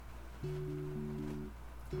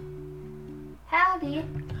Abby.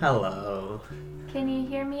 Hello. Can you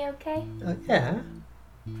hear me okay? Yeah.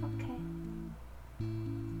 Okay.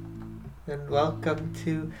 And welcome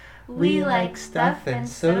to We Like Stuff and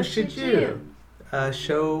So Should You. A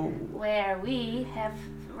show Where we have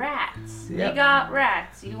rats. Yep. We got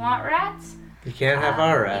rats. You want rats? you can't have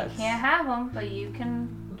our rats. You can't have them, but you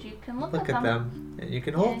can look at them. And you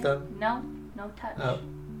can hold them. No touch. Oh.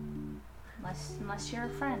 Unless you're a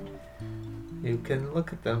friend. You can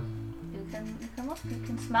look at them. You can look. You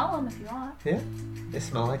can smell them if you want. Yeah. They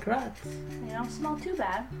smell like rats. They don't smell too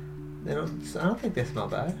bad. I don't think they smell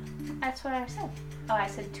bad. That's what I said. Oh, I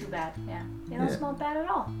said too bad. Yeah. They don't smell bad at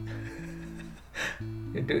all.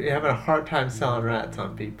 You're having a hard time selling rats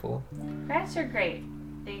on people. Rats are great.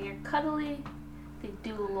 They're cuddly. They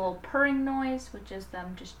do a little purring noise, which is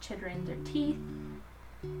them just chittering their teeth.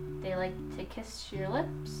 They like to kiss your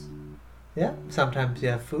lips. Yeah. Sometimes you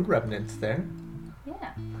have food remnants there.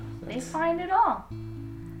 Yeah. They find it all.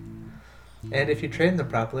 And if you train them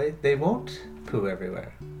properly, they won't poo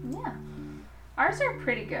everywhere. Yeah. Ours are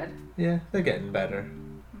pretty good. Yeah, they're getting better.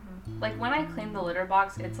 Mm-hmm. Like when I clean the litter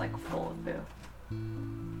box, it's like full of poo.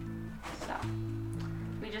 So,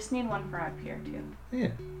 we just need one for up here too.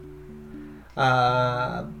 Yeah.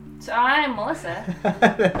 So I'm Melissa.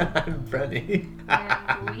 I'm Freddie.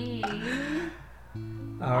 And we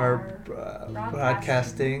are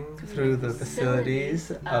broadcasting through the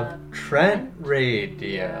facilities of Trent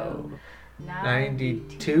Radio.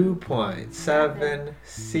 92.7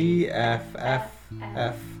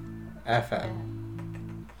 CFFFFM.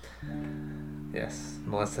 Yes,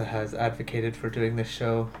 Melissa has advocated for doing this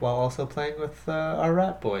show while also playing with our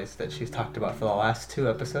rat boys that she's talked about for the last 2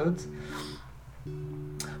 episodes.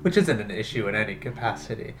 Which isn't an issue in any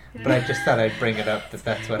capacity, but I just thought I'd bring it up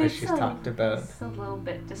that's what she's talked about. It's a little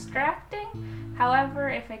bit distracting. However,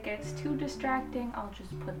 if it gets too distracting, I'll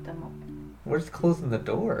just put them up. Where's closing the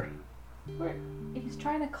door? He's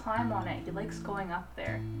trying to climb on it. He likes going up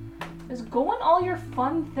there. Just go on all your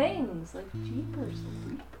fun things, like Jeepers.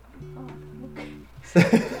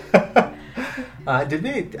 Did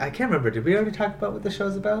we? I can't remember. Did we already talk about what the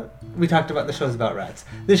show's about? We talked about the show's about rats.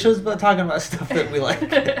 This show's about talking about stuff that we like.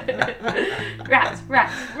 Rats.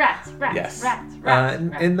 Yes. Rats.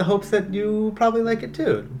 In the hopes that you probably like it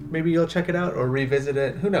too. Maybe you'll check it out or revisit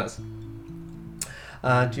it. Who knows?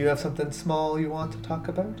 Do you have something small you want to talk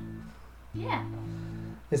about? Yeah.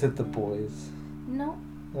 Is it the boys? No.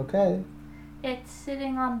 Okay. It's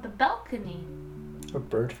sitting on the balcony. A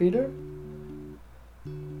bird feeder?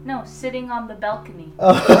 No, sitting on the balcony.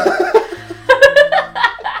 Oh.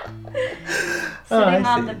 Sitting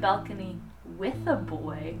on the balcony with a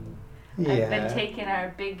boy. Yeah. I've been taking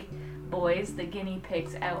our big boys, the guinea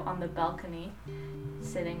pigs, out on the balcony,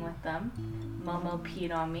 sitting with them. Momo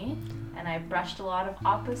peed on me, and I brushed a lot of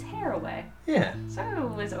Appa's hair away. Yeah. So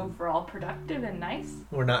it was overall productive and nice.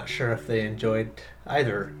 We're not sure if they enjoyed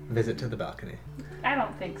either visit to the balcony. I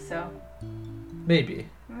don't think so. Maybe.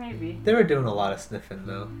 They were doing a lot of sniffing,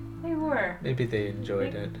 though. They were. Maybe they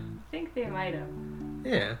enjoyed it. I think they might have.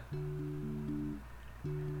 Yeah.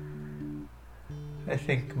 I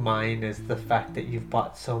think mine is the fact that you've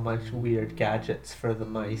bought so much weird gadgets for the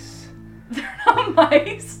mice. They're not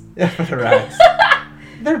mice. Yeah, for the rats.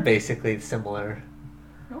 They're basically similar.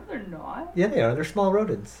 No, they're not. Yeah, they are. They're small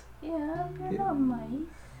rodents. Yeah, they're not mice.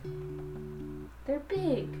 They're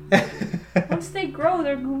big. Once they grow,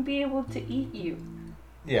 they're going to be able to eat you.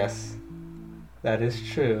 Yes, that is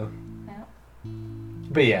true. Yeah.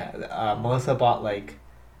 But yeah, Melissa bought like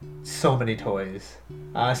so many toys.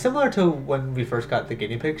 Similar to when we first got the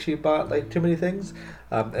guinea pig, she bought like too many things.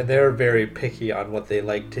 And they're very picky on what they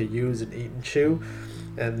like to use and eat and chew.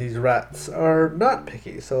 And these rats are not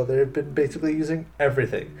picky, so they've been basically using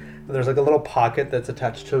everything. And there's like a little pocket that's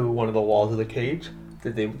attached to one of the walls of the cage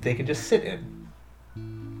that they can just sit in.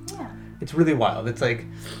 Yeah. It's really wild. It's like,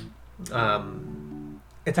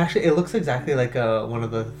 it looks exactly like one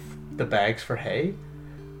of the bags for hay.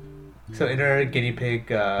 So in our guinea pig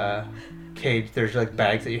cage, there's like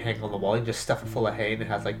bags that you hang on the wall. You just stuff it full of hay, and it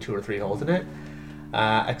has like 2 or 3 holes in it.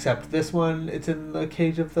 Except this one, it's in the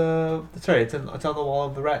cage of it's on the wall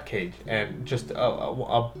of the rat cage, and just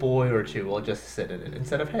a boy or 2 will just sit in it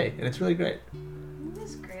instead of hay, and it's really great.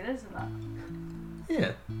 It's great, isn't it?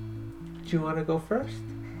 Yeah. Do you want to go first?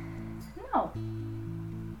 No.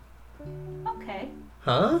 Okay.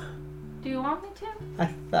 Huh? Do you want me to?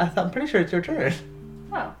 I'm pretty sure it's your turn.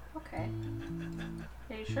 Oh, okay.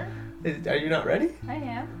 Are you sure? Are you not ready? I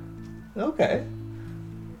am. Okay.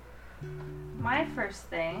 My first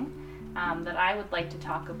thing that I would like to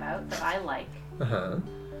talk about, that I like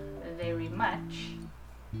very much,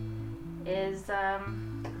 is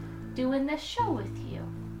doing this show with you.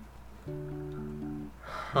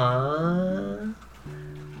 Huh?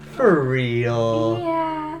 For real?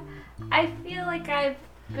 Yeah, I feel like I've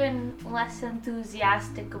been less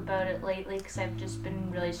enthusiastic about it lately because I've just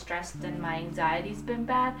been really stressed and my anxiety's been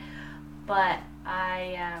bad. But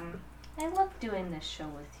I love doing this show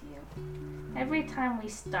with you. Every time we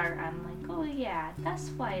start, I'm like, oh yeah, that's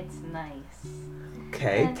why it's nice.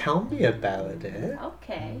 Okay, And- tell me about it.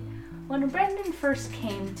 Okay. When Brendan first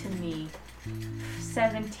came to me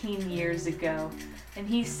 17 years ago, and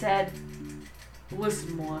he said,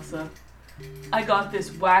 "Listen, Melissa, I got this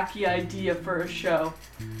wacky idea for a show.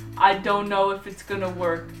 I don't know if it's gonna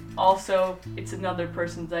work. Also, it's another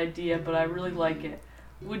person's idea, but I really like it.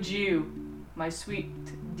 Would you, my sweet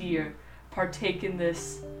dear, partake in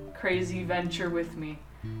this crazy venture with me?"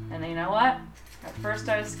 And you know what? At first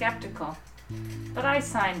I was skeptical, but I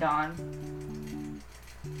signed on.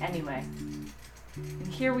 Anyway, and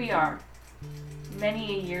here we are,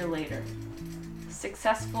 many a year later,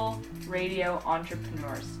 successful radio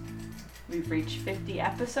entrepreneurs. We've reached 50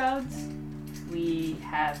 episodes. We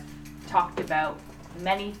have talked about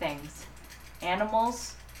many things.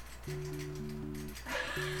 Animals.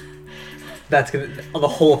 That's gonna. The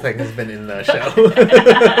whole thing has been in the show.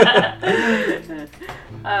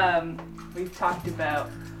 We've talked about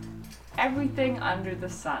everything under the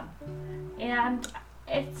sun. And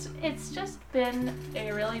it's just been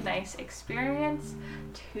a really nice experience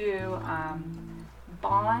to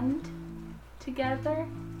bond together,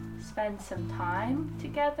 spend some time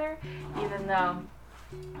together, even though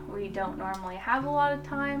we don't normally have a lot of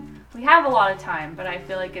time. We have a lot of time, but I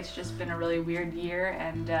feel like it's just been a really weird year,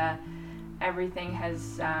 and everything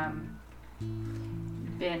has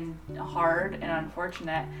been hard and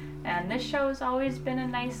unfortunate. And this show has always been a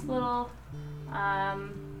nice little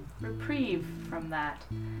reprieve from that.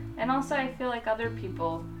 And also I feel like other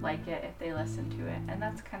people like it if they listen to it, and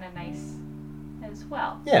that's kind of nice as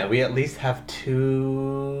well. Yeah, we at least have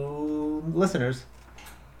 2 listeners.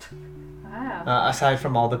 Wow. Aside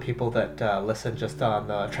from all the people that listen just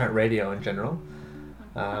on Trent Radio in general.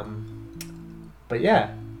 But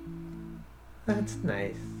yeah, that's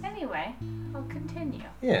nice. Anyway, I'll continue.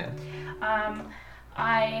 Yeah.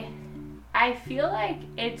 I feel like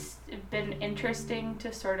it's been interesting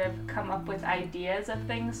to sort of come up with ideas of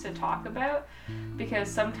things to talk about, because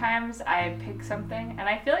sometimes I pick something, and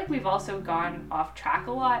I feel like we've also gone off track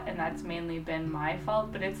a lot, and that's mainly been my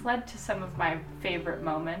fault, but it's led to some of my favorite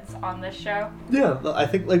moments on this show. Yeah, I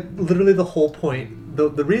think like literally the whole point,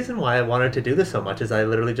 the reason why I wanted to do this so much is I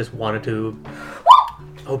literally just wanted to,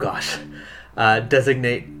 oh gosh,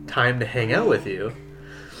 designate time to hang out with you.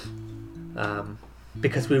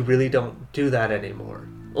 Because we really don't do that anymore.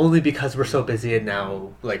 Only because we're so busy, and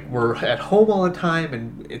now like we're at home all the time,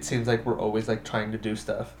 and it seems like we're always like trying to do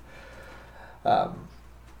stuff. But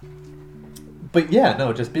yeah,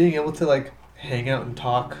 no, just being able to like hang out and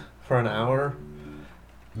talk for an hour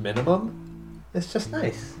minimum, it's just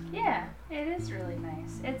nice. Yeah, it is really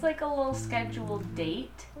nice. It's like a little scheduled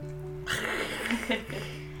date.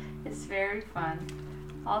 It's very fun.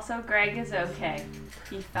 Also, Greg is okay.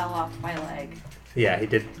 He fell off my leg. Yeah, he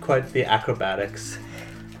did quite the acrobatics.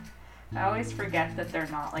 I always forget that they're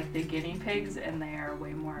not like the guinea pigs, and they are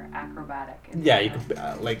way more acrobatic. Yeah, you can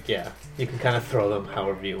you can kind of throw them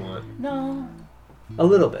however you want. No. A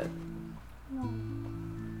little bit. No.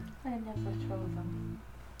 I never throw them.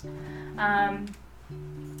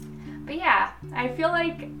 But yeah, I feel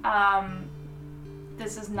like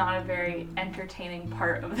this is not a very entertaining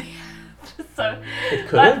part of the episode. It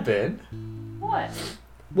could have been. What?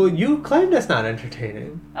 Well, you claimed it's not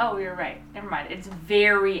entertaining. Oh, you're right. Never mind. It's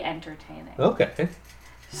very entertaining. Okay.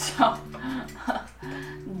 So,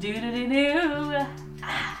 do-do-do-do.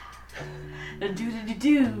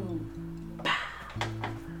 Do-do-do-do.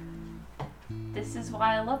 This is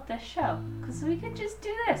why I love this show. Because we can just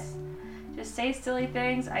do this. Just say silly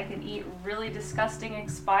things. I can eat really disgusting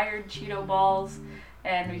expired Cheeto balls.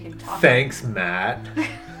 And we can talk. Thanks, Matt.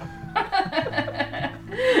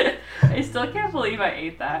 I still can't believe I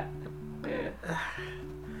ate that.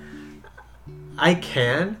 I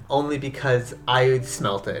can, only because I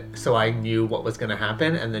smelt it, so I knew what was going to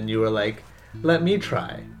happen, and then you were like, let me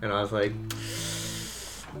try. And I was like,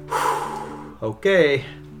 okay.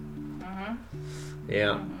 Mm-hmm.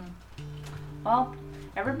 Yeah. Mm-hmm. Well,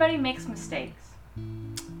 everybody makes mistakes.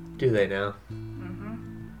 Do they now?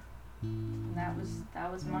 Mm-hmm. And that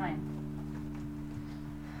was mine.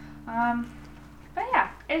 But yeah,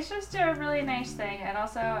 it's just a really nice thing, and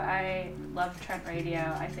also I love Trent Radio.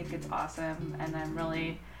 I think it's awesome, and I'm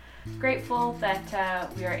really grateful that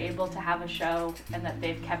we are able to have a show and that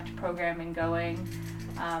they've kept programming going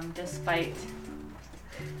despite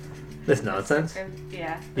This nonsense.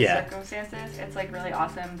 the circumstances. It's like really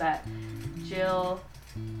awesome that Jill,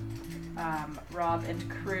 Rob, and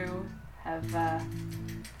crew have.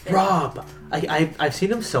 Rob, I've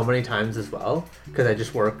seen him so many times as well because I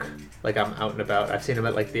just work, like I'm out and about. I've seen him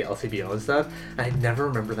at like the LCBO and stuff, and I never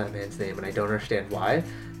remember that man's name, and I don't understand why.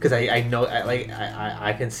 Because I know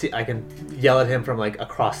I can yell at him from like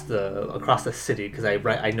across the city because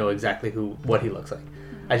I know exactly what he looks like.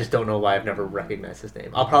 I just don't know why I've never recognized his name.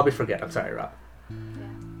 I'll probably forget. I'm sorry, Rob. Yeah.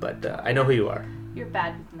 But I know who you are. You're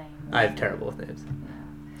bad with names. I'm terrible with names.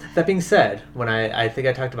 That being said, when I think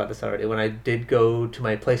I talked about this already, when I did go to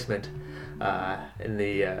my placement in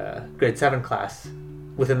the grade 7 class,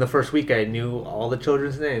 within the first week I knew all the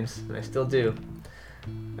children's names, and I still do,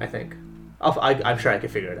 I think. I'm sure I could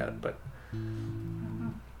figure it out, but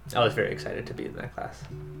I was very excited to be in that class.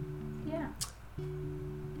 Yeah.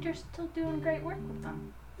 You're still doing great work with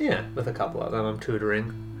them. Yeah, with a couple of them I'm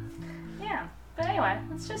tutoring. Yeah. But anyway,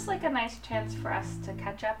 it's just like a nice chance for us to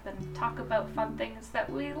catch up and talk about fun things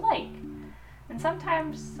that we like. And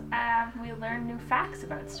sometimes we learn new facts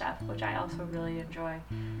about stuff, which I also really enjoy.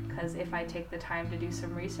 Because if I take the time to do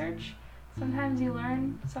some research, sometimes you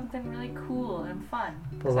learn something really cool and fun.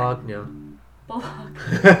 Bologna. But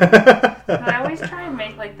I always try and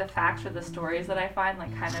make like the facts or the stories that I find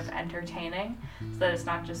like kind of entertaining, so that it's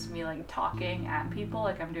not just me like talking at people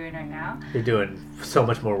like I'm doing right now. You're doing so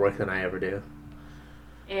much more work than I ever do.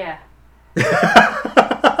 Yeah.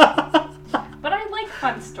 But I like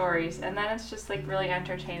fun stories, and then it's just like really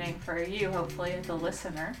entertaining for you, hopefully, the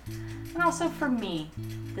listener, and also for me,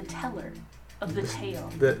 the teller of the tale.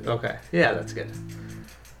 Okay, yeah, that's good.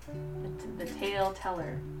 The tale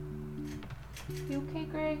teller. You okay,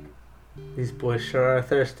 Greg? These boys sure are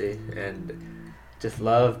thirsty, and just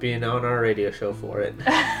love being on our radio show for it.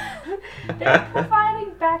 They're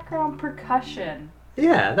providing background percussion.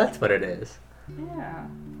 Yeah, that's what it is. Yeah.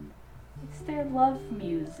 It's their love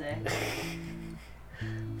music.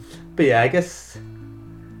 But yeah, I guess...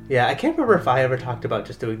 Yeah, I can't remember if I ever talked about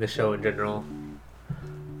just doing the show in general.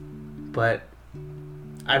 But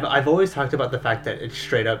I've always talked about the fact that it's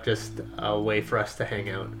straight up just a way for us to hang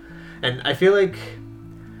out. And I feel like...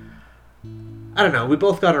 I don't know, we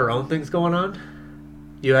both got our own things going on.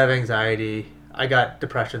 You have anxiety. I got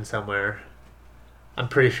depression somewhere. I'm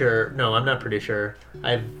pretty sure... No, I'm not pretty sure.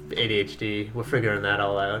 I have ADHD. We're figuring that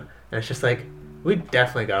all out. And it's just like, we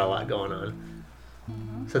definitely got a lot going on.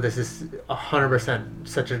 Mm-hmm. So this is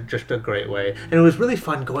 100% just a great way. And it was really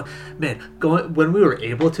fun going when we were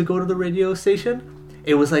able to go to the radio station,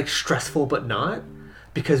 it was like stressful but not,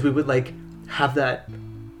 because we would like have that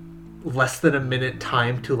less than a minute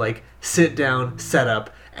time to like sit down, set up,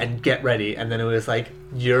 and get ready, and then it was like,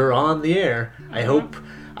 you're on the air. Mm-hmm.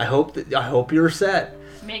 I hope you're set.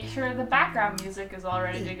 Make sure the background music is all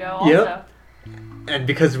ready to go also. Yep. And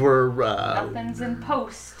because we're nothing's in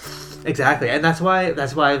post. Exactly, and that's why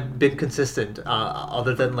I've been consistent.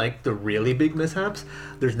 Other than like the really big mishaps,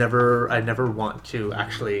 I never want to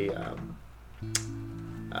actually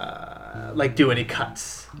like do any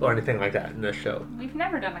cuts or anything like that in this show. We've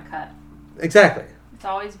never done a cut. Exactly. It's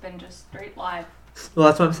always been just straight live. Well,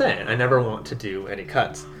 that's what I'm saying. I never want to do any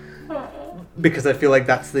cuts because I feel like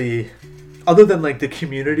that's other than like the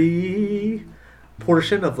community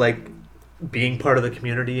portion of like being part of the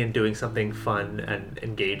community and doing something fun and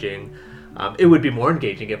engaging. It would be more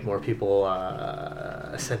engaging if more people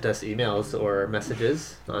sent us emails or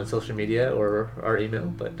messages on social media or our email,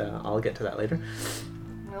 but I'll get to that later.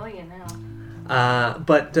 Will you know?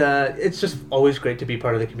 But it's just always great to be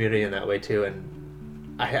part of the community in that way too, and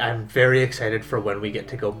I'm very excited for when we get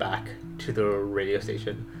to go back to the radio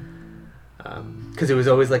station, because it was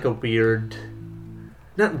always like a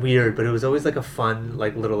not weird, but it was always like a fun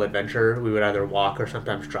like little adventure. We would either walk or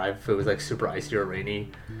sometimes drive if it was like super icy or rainy,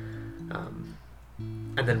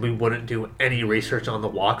 and then we wouldn't do any research on the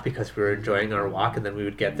walk because we were enjoying our walk, and then we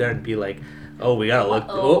would get there and be like, oh, we gotta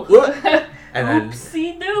look. And then,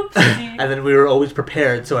 oopsie doopsie. And then we were always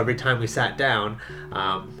prepared, so every time we sat down,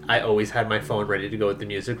 I always had my phone ready to go with the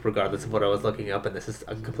music, regardless of what I was looking up, and this is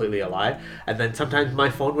completely a lie. And then sometimes my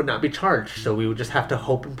phone would not be charged, so we would just have to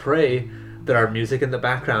hope and pray that our music in the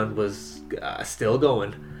background was still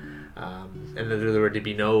going, and that there would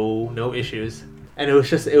be no issues. And it was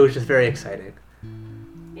just very exciting.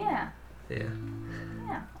 Yeah. Yeah.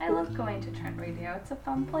 Yeah, I love going to Trent Radio. It's a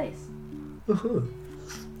fun place. Uh-huh.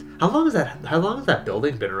 How long has that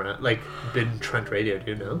building been around? Like, been Trent Radio?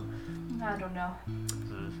 Do you know? I don't know.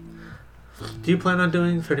 Do you plan on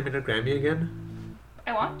doing 30 Minute Grammy again?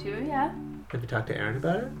 I want to, yeah. Have you talked to Aaron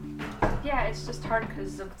about it? Yeah, it's just hard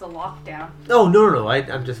because of the lockdown. Oh no!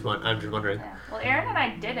 I'm just wondering. Yeah. Well, Aaron and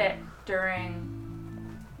I did it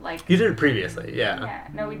during, like. You did it previously, yeah. Yeah.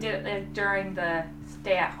 No, we did it during the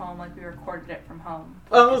stay at home. Like we recorded it from home.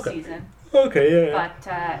 Oh, this okay. Season. Okay, yeah. But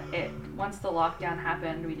once the lockdown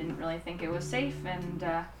happened, we didn't really think it was safe, and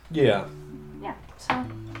Yeah. yeah. So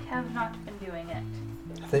we have not been doing it.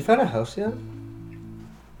 Have they found a house yet?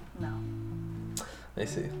 No. I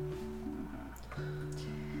see.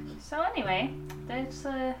 So anyway, that's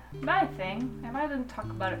my thing, and I didn't talk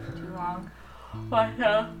about it for too long. But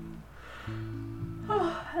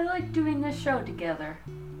I like doing this show together,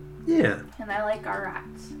 Yeah. and I like our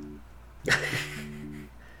rats.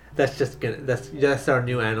 That's our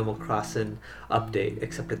new Animal Crossing update,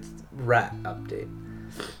 except it's rat update.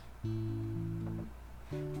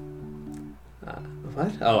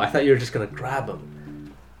 What? Oh, I thought you were just gonna grab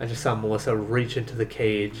him. I just saw Melissa reach into the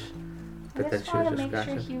cage, I but then just she was wanted to just make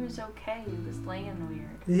scratching. sure he was okay. He was laying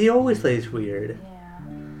weird. He always lays weird.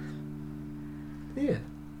 Yeah. Yeah.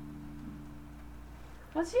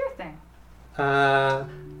 What's your thing?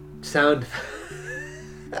 Sound.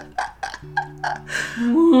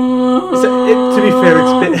 To be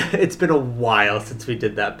fair, it's been a while since we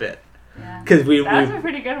did that bit. Yeah. Because That was a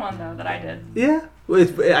pretty good one though that I did. Yeah.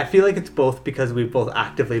 I feel like it's both because we've both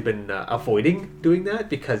actively been avoiding doing that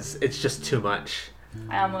because it's just too much.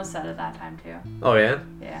 I almost said it that time too. Oh yeah.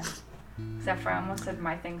 Yeah. Except for I almost said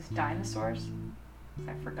my thing's dinosaurs.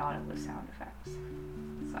 I forgot it was sound effects.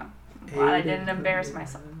 So I'm glad I didn't embarrass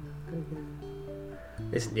myself.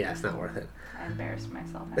 It's not worth it. I embarrassed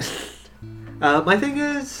myself. My thing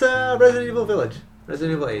is Resident Evil Village.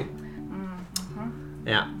 Resident Evil 8. Mm-hmm.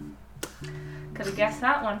 Yeah. Could have guessed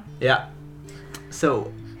that one. Yeah.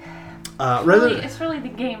 So, It's really the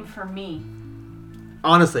game for me.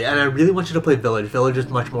 Honestly, and I really want you to play Village. Village is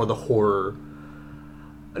much more the horror.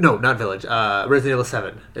 No, not Village. Resident Evil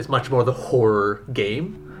 7 is much more the horror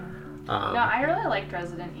game. No, I really liked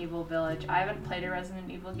Resident Evil Village. I haven't played a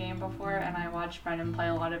Resident Evil game before, and I watched Brendan play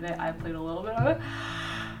a lot of it. I played a little bit of it.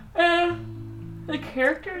 And the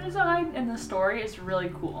character design and the story is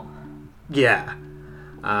really cool. Yeah.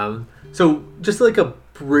 So, just like a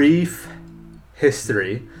brief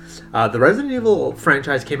history, the Resident Evil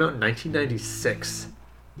franchise came out in 1996,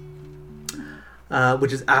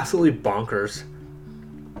 which is absolutely bonkers.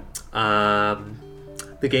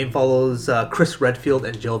 The game follows Chris Redfield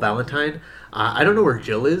and Jill Valentine. I don't know where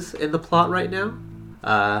Jill is in the plot right now,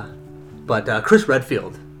 but Chris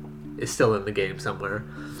Redfield is still in the game somewhere,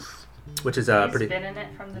 which is He's pretty. been in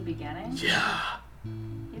it from the beginning. Yeah.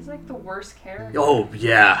 He's like the worst character.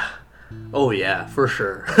 Oh yeah, for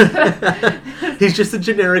sure. He's just a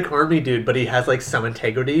generic army dude, but he has like some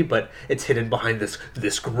integrity, but it's hidden behind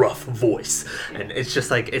this gruff voice, and it's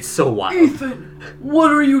just like it's so wild. Ethan,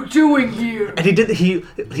 what are you doing here? And he does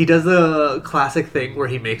the classic thing where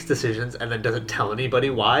he makes decisions and then doesn't tell anybody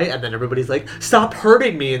why, and then everybody's like, "Stop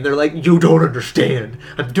hurting me," and they're like, "You don't understand.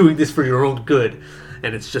 I'm doing this for your own good."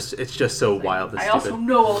 And it's just so wild. I also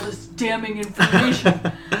know all this damning information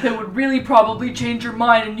that would really probably change your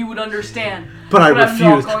mind and you would understand. But I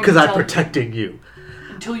refuse because I'm protecting you.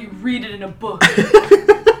 Until you read it in a book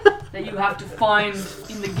that you have to find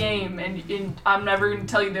in the game, and I'm never going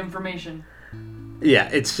to tell you the information. Yeah,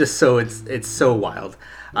 it's just it's so wild.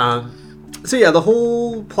 So yeah, the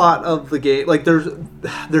whole plot of the game, like there's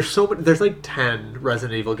so many, there's like 10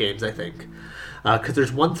 Resident Evil games, I think, because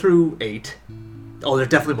there's 1 through 8. Oh, there's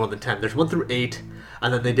definitely more than 10. There's 1 through 8,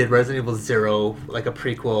 and then they did Resident Evil 0, like a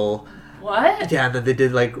prequel. What? Yeah, and then they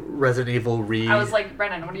did like Resident Evil I was like,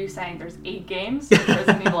 Brennan, what are you saying? There's 8 games? There's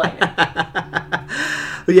Resident Evil 8.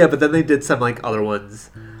 But yeah, but then they did some like other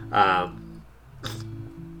ones.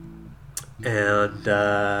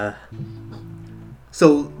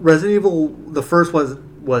 So Resident Evil, the first was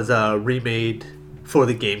remade for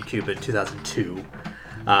the GameCube in 2002.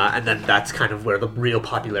 And then that's kind of where the real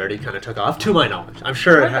popularity kind of took off, to my knowledge. I'm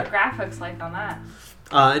sure What were the graphics like on that?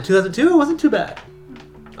 in 2002, it wasn't too bad.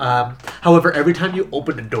 However, every time you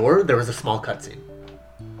opened a door, there was a small cutscene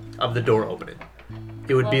of the door opening.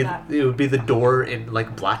 It would be the door in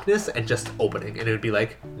like blackness and just opening, and it would be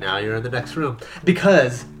like, now you're in the next room,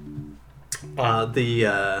 because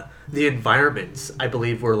the environments, I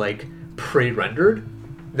believe, were like pre-rendered.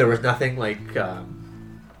 There was nothing like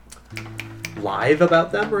live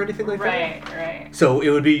about them or anything like that. Right. So it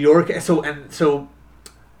would be your so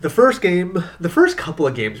the first couple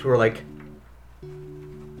of games were like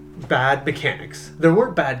bad mechanics. There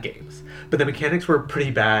weren't bad games, but the mechanics were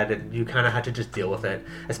pretty bad, and you kind of had to just deal with it,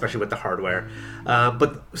 especially with the hardware.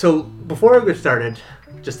 But so before I get started,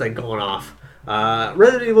 just like going off,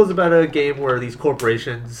 Resident Evil is about a game where these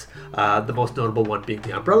corporations, the most notable one being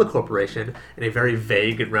the Umbrella Corporation, in a very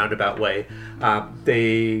vague and roundabout way,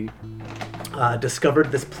 they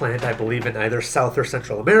discovered this plant, I believe, in either South or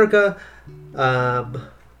Central America.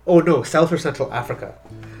 South or Central Africa.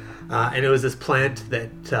 And it was this plant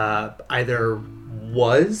that either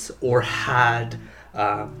was or had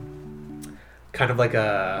kind of like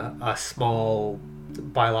a small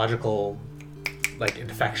biological like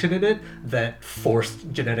infection in it that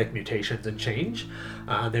forced genetic mutations and change.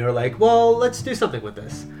 They were like, well, let's do something with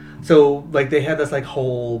this. So like they had this like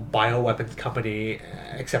whole bioweapons company,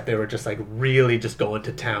 except they were just like really just going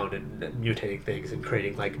to town and mutating things and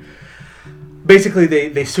creating like basically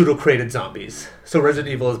they pseudo created zombies. So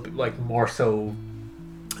Resident Evil is like more so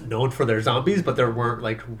known for their zombies, but there weren't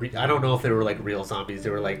like I don't know if they were like real zombies.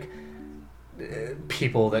 They were like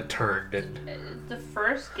people that turned. And the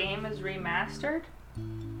first game is remastered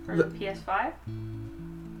for the PS5.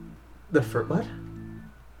 The first what?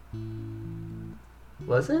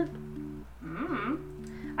 Was it?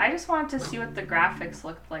 I just wanted to see what the graphics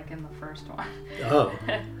looked like in the first one. Yeah,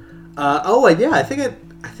 I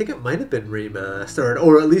think it might have been remastered,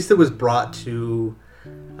 or at least it was brought to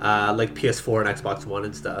like PS4 and Xbox One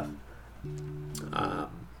and stuff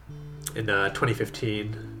in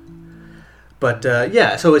 2015. But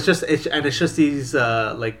so it's just these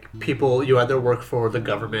like people, you either work for the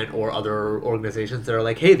government or other organizations that are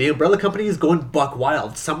like, hey, the Umbrella Company is going buck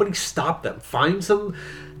wild. Somebody stop them. Find some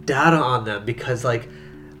data on them because like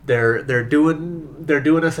they're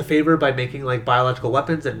doing us a favor by making like biological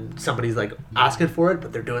weapons, and somebody's like asking for it,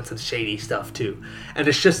 but they're doing some shady stuff too. And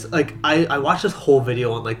it's just like I watched this whole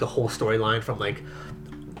video on like the whole storyline from like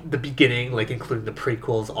the beginning, like including the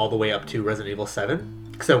prequels all the way up to Resident Evil 7.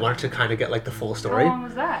 Because I wanted to kind of get like the full story. How long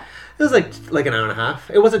was that? It was like an hour and a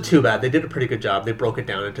half. It wasn't too bad. They did a pretty good job. They broke it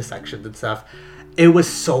down into sections and stuff. It was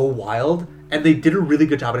so wild, and they did a really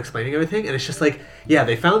good job at explaining everything. And it's just like, yeah,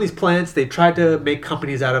 they found these plants. They tried to make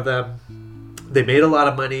companies out of them. They made a lot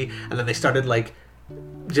of money, and then they started like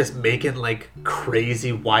just making like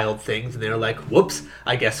crazy wild things. And they were like, whoops,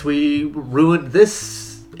 I guess we ruined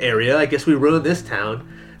this area. I guess we ruined this town.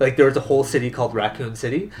 Like there was a whole city called Raccoon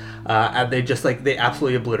City, and they just like they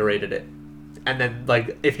absolutely obliterated it. And then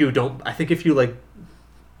like if you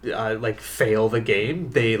fail the game,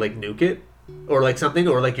 they like nuke it or like something,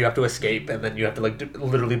 or like you have to escape and then you have to like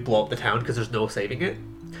literally blow up the town because there's no saving it.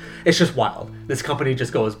 It's just wild. This company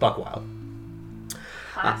just goes buck wild.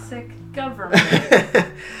 Classic government.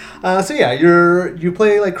 So yeah, you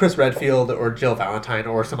play like Chris Redfield or Jill Valentine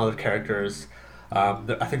or some other characters.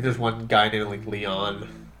 I think there's one guy named like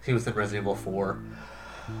Leon. He was in Resident Evil 4.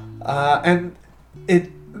 And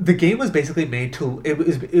the game was basically made to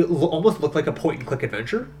it almost looked like a point and click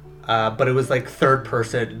adventure, but it was like third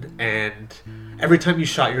person, and every time you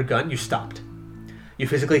shot your gun, you stopped. You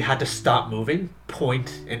physically had to stop moving,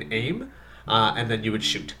 point and aim, and then you would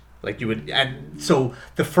shoot. Like you would, and so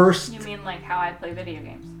the first. You mean like how I play video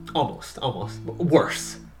games? Almost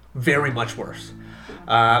worse, very much worse,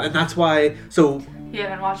 and that's why. So you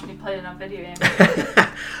haven't watched me play enough video games.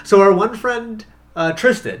 So our one friend.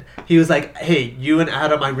 Tristan, he was like, hey, you and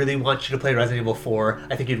Adam, I really want you to play Resident Evil 4.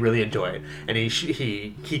 I think you'd really enjoy it. And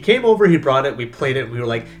he came over, he brought it, we played it, and we were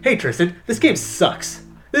like, hey Tristan, this game sucks.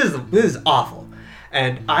 This is awful.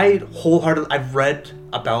 And I've read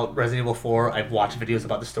about Resident Evil 4, I've watched videos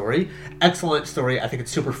about the story. Excellent story, I think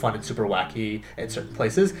it's super fun and super wacky in certain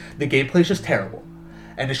places. The gameplay's just terrible.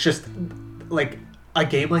 And it's just, like, a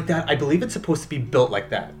game like that, I believe it's supposed to be built like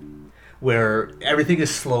that. Where everything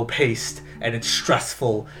is slow paced and it's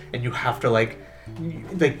stressful, and you have to like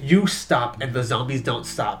you stop and the zombies don't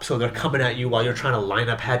stop, so they're coming at you while you're trying to line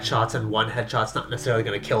up headshots, and one headshot's not necessarily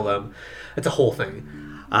going to kill them. It's a whole thing.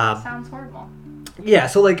 Sounds horrible. Yeah,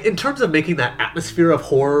 so like in terms of making that atmosphere of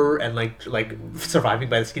horror and like surviving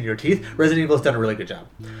by the skin of your teeth, Resident Evil's done a really good job.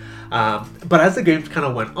 But as the games kind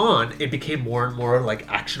of went on, it became more and more like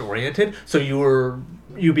action oriented. So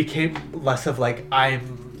you became less of like,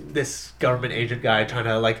 I'm this government agent guy trying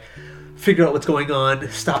to like figure out what's going on,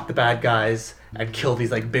 stop the bad guys, and kill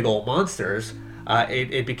these like big old monsters.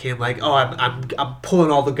 It became like, oh, I'm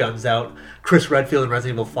pulling all the guns out. Chris Redfield in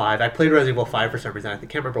Resident Evil 5. I played Resident Evil 5 for some reason. I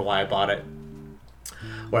can't remember why I bought it,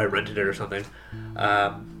 or I rented it or something.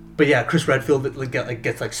 But yeah, Chris Redfield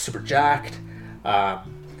gets like super jacked, and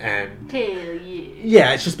and Hell yeah.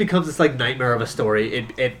 yeah, it just becomes this like nightmare of a story.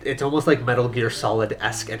 It's almost like Metal Gear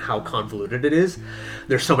Solid-esque in how convoluted it is.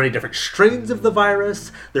 There's so many different strains of the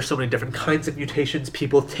virus. There's so many different kinds of mutations.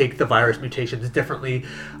 People take the virus mutations differently.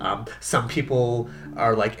 Some people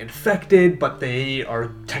are like infected, but they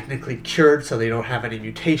are technically cured, so they don't have any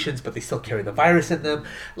mutations, but they still carry the virus in them.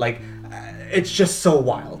 Like, it's just so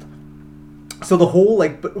wild. So the whole,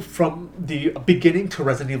 like, from the beginning to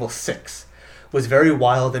Resident Evil 6 was very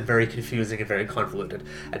wild and very confusing and very convoluted.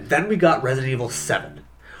 And then we got Resident Evil 7.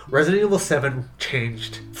 Resident Evil 7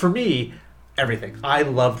 changed, for me, everything. I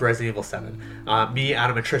loved Resident Evil 7. Me,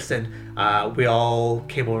 Adam, and Tristan, we all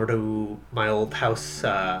came over to my old house,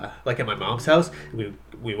 like at my mom's house.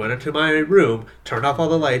 We went into my room, turned off all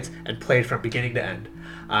the lights, and played from beginning to end.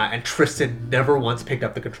 And Tristan never once picked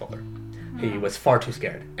up the controller. He was far too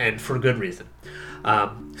scared, and for good reason.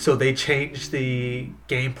 So they changed the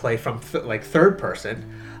gameplay from third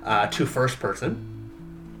person to first person.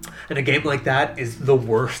 And a game like that is the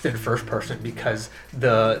worst in first person because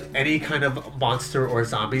any kind of monster or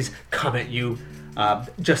zombies come at you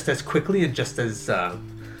just as quickly and just as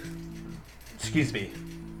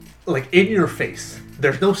like in your face.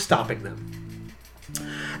 There's no stopping them.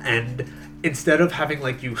 And instead of having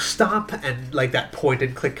like you stop and like that point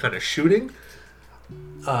and click kind of shooting,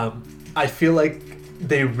 I feel like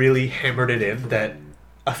they really hammered it in that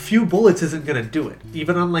a few bullets isn't gonna do it.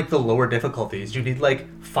 Even on like the lower difficulties, you need like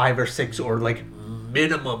 5 or 6 or like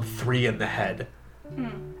minimum 3 in the head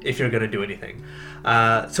if you're gonna do anything.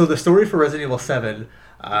 So the story for Resident Evil 7,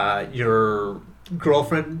 your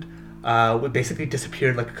girlfriend basically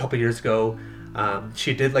disappeared like a couple years ago.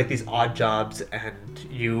 She did like these odd jobs, and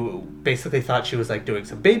you basically thought she was like doing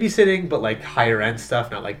some babysitting, but like higher end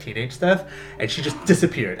stuff, not like teenage stuff. And she just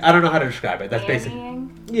disappeared. I don't know how to describe it. That's basically,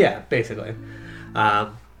 yeah, basically.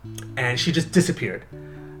 And she just disappeared.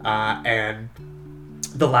 And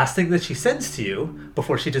the last thing that she sends to you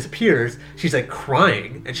before she disappears, she's like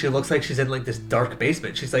crying, and she looks like she's in like this dark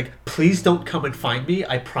basement. She's like, "Please don't come and find me.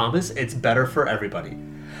 I promise it's better for everybody."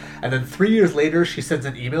 And then 3 years later, she sends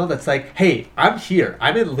an email that's like, "Hey, I'm here.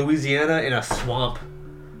 I'm in Louisiana in a swamp.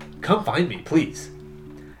 Come find me, please."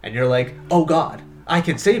 And you're like, "Oh God, I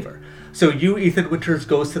can save her." So Ethan Winters,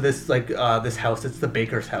 goes to this like this house. It's the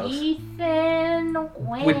Baker's house. Ethan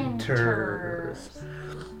Winters.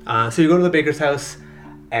 So you go to the Baker's house,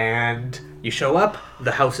 and you show up.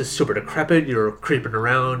 The house is super decrepit. You're creeping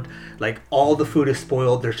around. Like, all the food is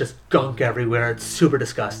spoiled. There's just gunk everywhere. It's super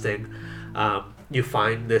disgusting. You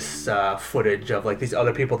find this footage of like these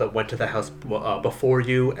other people that went to the house before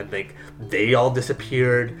you, and like they all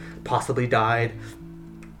disappeared, possibly died.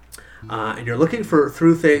 And you're looking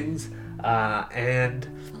through things,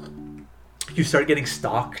 and you start getting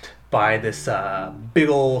stalked by this big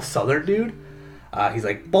old southern dude. He's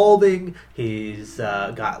like balding. He's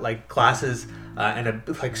got like glasses and a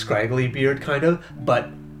like scraggly beard, kind of, but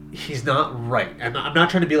he's not right. And I'm not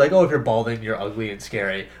trying to be like, oh, if you're balding, you're ugly and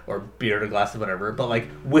scary, or beard or glasses, whatever. But like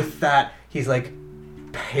with that, he's like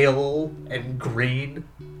pale and green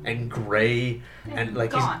and gray and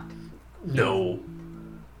like Gaunt.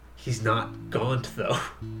 He's not gaunt though.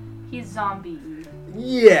 He's zombie.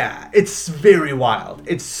 Yeah, it's very wild.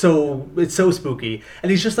 It's so spooky,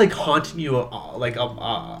 and he's just like haunting you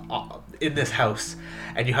in this house,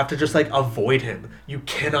 and you have to just like avoid him. You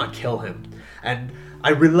cannot kill him. And I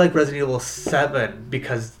really like Resident Evil 7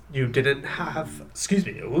 because you didn't have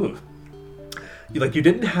you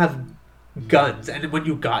didn't have guns, and when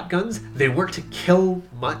you got guns, they weren't to kill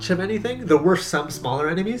much of anything. There were some smaller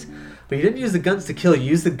enemies, but you didn't use the guns to kill. You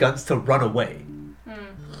used the guns to run away.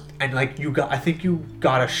 And like I think you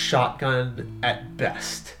got a shotgun at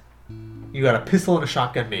best. You got a pistol and a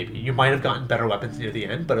shotgun maybe. You might have gotten better weapons near the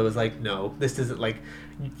end, but it was like, no, this isn't like,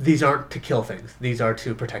 these aren't to kill things. These are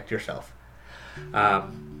to protect yourself.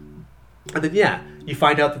 And then you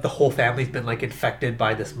find out that the whole family's been like infected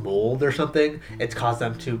by this mold or something. It's caused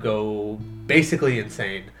them to go basically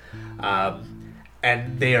insane.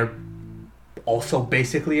 And they are also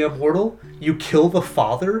basically immortal. You kill the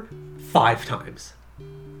father 5 times.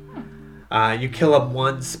 You kill him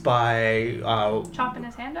once by chopping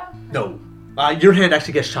his hand off? No. Your hand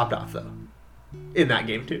actually gets chopped off though. In that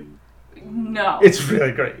game too. No. It's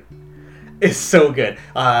really great. It's so good.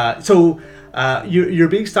 So you're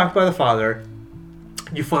being stalked by the father.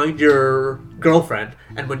 You find your girlfriend,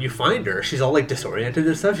 and when you find her, she's all like disoriented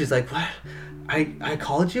and stuff. She's like, "What? I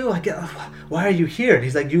called you? Why are you here?" And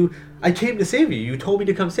he's like, I came to save you. You told me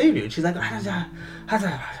to come save you." And she's like,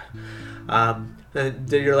 then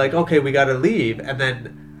you're like, "Okay, we gotta leave." And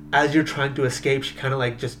then as you're trying to escape, she kind of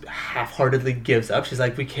like just half-heartedly gives up. She's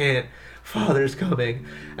like, we can't father's coming.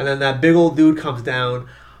 And then that big old dude comes down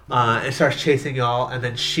and starts chasing y'all. And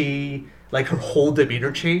then she, like, her whole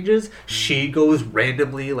demeanor changes. She goes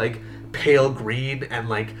randomly, like, pale green and,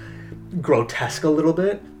 like, grotesque a little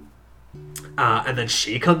bit. And then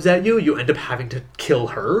she comes at you. You end up having to kill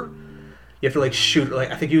her. You have to, like, shoot, like,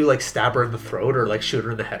 I think you, like, stab her in the throat or, like, shoot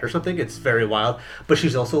her in the head or something. It's very wild. But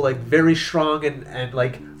she's also, like, very strong and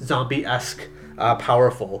like, zombie-esque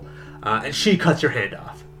powerful. And she cuts your hand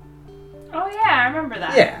off. Oh, yeah, I remember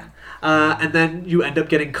that. Yeah. And then you end up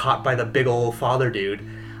getting caught by the big old father dude.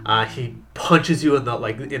 He punches you in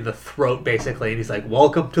the throat, basically, and he's like,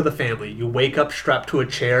 welcome to the family. You wake up strapped to a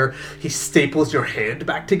chair. He staples your hand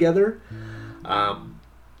back together.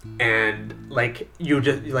 And like you're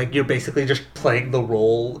basically just playing the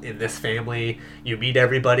role in this family. You meet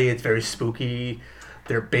everybody. It's very spooky.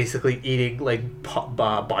 They're basically eating like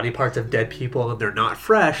body parts of dead people, and they're not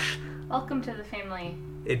fresh. Welcome to the family.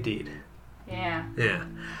 Indeed. Yeah. Yeah.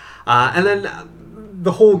 And then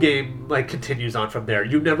the whole game like continues on from there.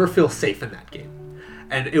 You never feel safe in that game.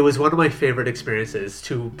 And it was one of my favorite experiences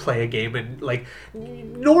to play a game. And like,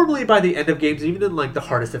 normally by the end of games, even in like the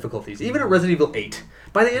hardest difficulties, even at Resident Evil 8,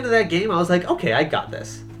 by the end of that game, I was like, okay, I got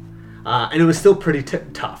this. And it was still pretty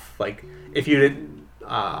tough. Like, if you didn't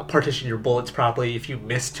partition your bullets properly, if you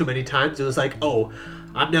missed too many times, it was like, oh,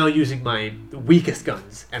 I'm now using my weakest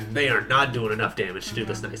guns, and they are not doing enough damage to do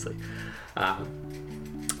this nicely.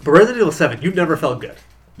 But Resident Evil 7, you never felt good.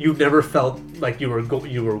 You never felt like you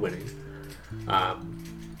were winning.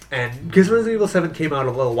 And because Resident Evil 7 came out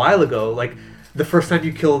a little while ago, like, the first time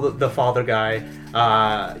you kill the father guy,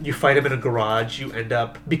 you fight him in a garage, you end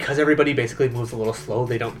up, because everybody basically moves a little slow,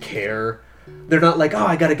 they don't care. They're not like, oh,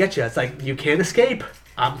 I gotta get you. It's like, you can't escape.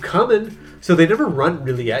 I'm coming. So they never run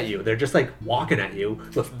really at you. They're just like walking at you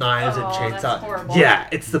with knives and chainsaws. That's horrible. Yeah,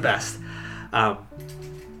 it's the best.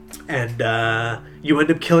 And you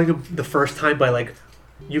end up killing him the first time by like,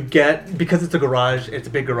 because it's a garage, it's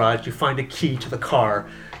a big garage, you find a key to the car,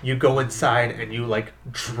 you go inside and you like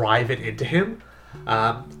drive it into him,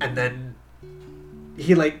 and then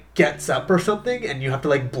he like gets up or something and you have to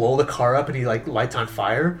like blow the car up and he like lights on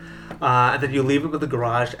fire, and then you leave him in the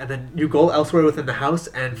garage and then you go elsewhere within the house,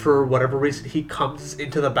 and for whatever reason he comes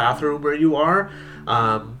into the bathroom where you are,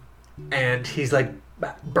 and he's like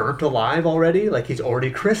burnt alive already, like he's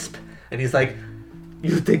already crisp, and he's like,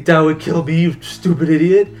 you think that would kill me, you stupid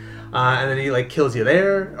idiot? And then he like kills you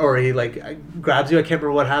there, or he like grabs you. I can't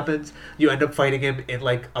remember what happens. You end up fighting him in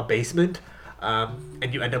like a basement,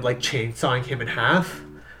 and you end up like chainsawing him in half.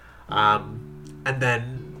 And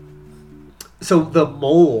then, so the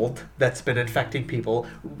mold that's been infecting people,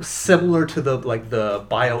 similar to the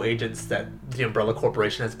bioagents that the Umbrella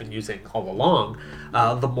Corporation has been using all along,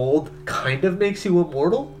 the mold kind of makes you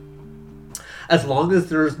immortal. As long as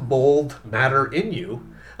there's mold matter in you,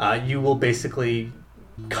 you will basically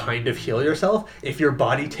kind of heal yourself. If your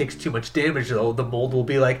body takes too much damage, though, the mold will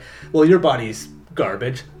be like, well, your body's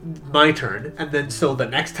garbage, my turn. And then so the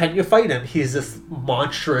next time you fight him, he's this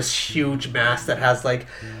monstrous, huge mass that has like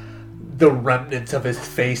the remnants of his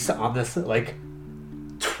face on this like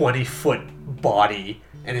 20-foot body.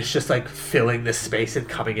 And it's just like filling this space and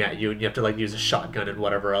coming at you, and you have to like use a shotgun and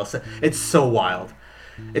whatever else. It's so wild.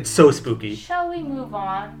 It's so spooky. Shall we move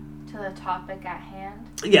on to the topic at hand?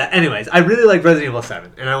 Yeah, anyways, I really like Resident Evil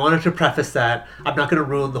 7, and I wanted to preface that. I'm not going to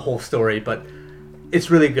ruin the whole story, but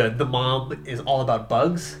it's really good. The mom is all about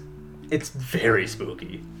bugs. It's very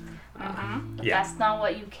spooky. But that's not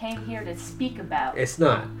what you came here to speak about. It's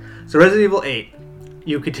not. So Resident Evil 8,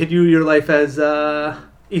 you continue your life as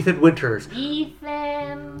Ethan Winters.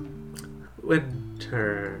 Ethan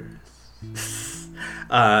Winters.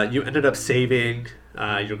 You ended up saving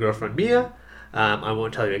your girlfriend Mia. I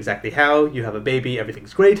won't tell you exactly how. You have a baby.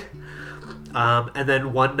 Everything's great. And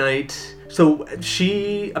then one night, so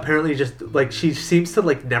she apparently just like, she seems to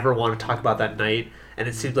like never want to talk about that night, and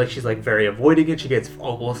it seems like she's like very avoiding it. She gets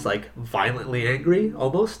almost like violently angry.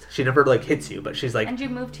 Almost. She never like hits you, but she's like. And you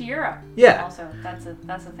moved to Europe. Yeah. Also, that's a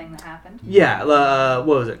thing that happened. Yeah. What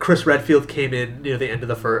was it? Chris Redfield came in near the end of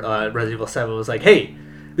the Resident Evil 7. Was like, hey,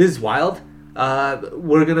 this is wild.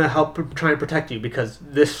 We're gonna help try and protect you because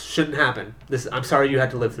this shouldn't happen. I'm sorry you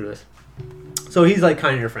had to live through this. So he's like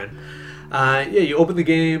kind of your friend. You open the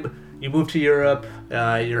game, you move to Europe,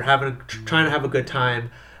 you're trying to have a good time,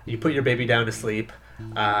 you put your baby down to sleep,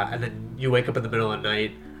 and then you wake up in the middle of the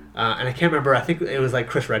night, and I can't remember, I think it was like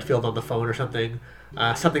Chris Redfield on the phone or something.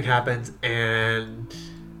 Something happens, and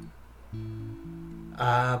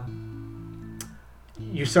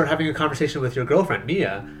you start having a conversation with your girlfriend,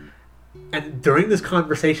 Mia, And during this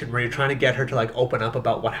conversation where you're trying to get her to like open up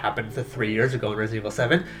about what happened 3 years ago in Resident Evil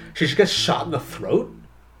 7, she just gets shot in the throat.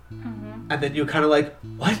 And then you kind of like,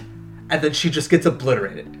 what? And then she just gets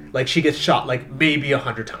obliterated. Like she gets shot like maybe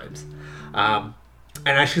 100 times. And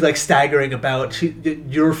as she's like staggering about,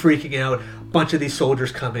 you're freaking out. A bunch of these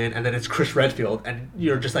soldiers come in, and then it's Chris Redfield, and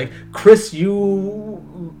you're just like, Chris,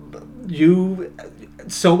 you,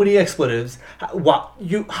 so many expletives. What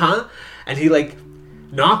you, huh? And he like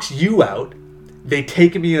knocks you out. They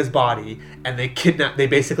take Mia's body, and they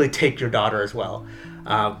basically take your daughter as well.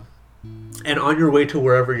 And on your way to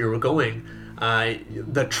wherever you were going,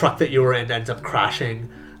 the truck that you were in ends up crashing.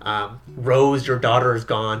 Rose, your daughter, is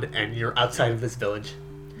gone, and you're outside of this village,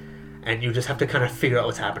 and you just have to kind of figure out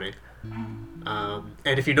what's happening.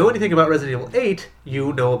 And if you know anything about Resident Evil 8,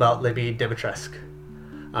 you know about Libby Dimitrescu.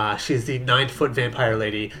 She's the 9-foot vampire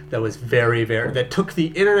lady that was that took the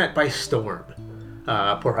internet by storm.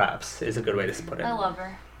 Perhaps is a good way to put it. I love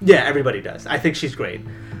her. Yeah, everybody does. I think she's great.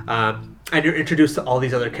 And you're introduced to all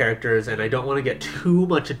these other characters, and I don't want to get too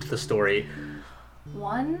much into the story.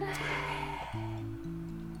 Okay.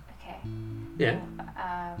 Yeah.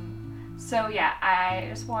 So yeah, I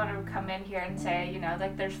just want to come in here and say,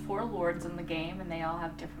 like there's 4 lords in the game, and they all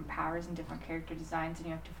have different powers and different character designs, and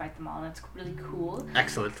you have to fight them all, and it's really cool.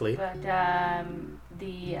 Excellently. But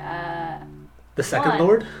the second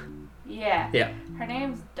lord? Yeah. Yeah. Her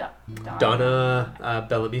name's Donna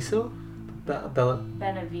Bellamiso? Benevito.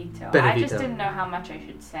 Benevito. I just didn't know how much I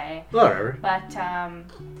should say. Whatever. But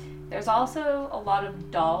there's also a lot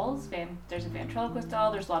of dolls. There's a ventriloquist doll.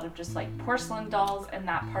 There's a lot of just like porcelain dolls in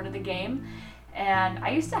that part of the game. And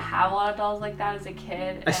I used to have a lot of dolls like that as a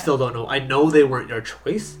kid. I still don't know. I know they weren't your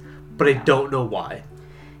choice, but I don't know why.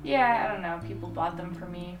 Yeah, I don't know. People bought them for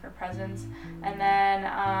me for presents. And then,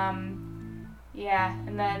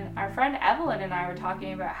 and then our friend Evelyn and I were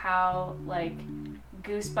talking about how, like,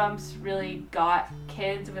 Goosebumps really got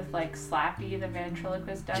kids with, like, Slappy, the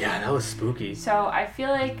ventriloquist dummy. Yeah, that was spooky. So I feel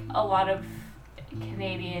like a lot of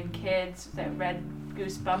Canadian kids that read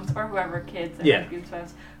Goosebumps, or whoever kids that read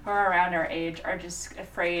Goosebumps, who are around our age, are just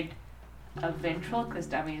afraid of ventriloquist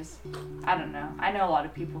dummies. I don't know. I know a lot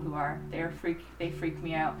of people who are. They freak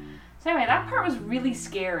me out. So anyway, that part was really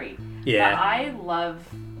scary. Yeah. But I love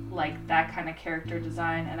like that kind of character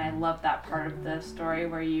design, and I love that part of the story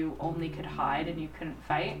where you only could hide and you couldn't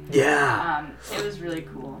fight. Yeah. It was really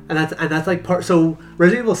cool. And that's like part. So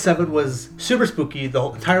Resident Evil 7 was super spooky the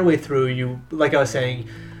whole entire way through. You, like I was saying,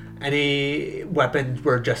 any weapons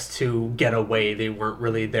were just to get away. They weren't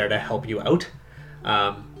really there to help you out.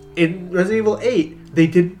 In Resident Evil 8, they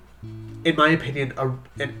did, in my opinion,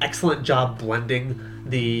 an excellent job blending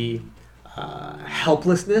the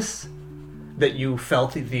helplessness that you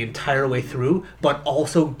felt the entire way through, but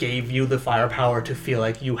also gave you the firepower to feel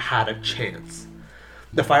like you had a chance.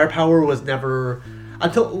 The firepower was never,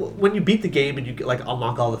 until when you beat the game and you get, like,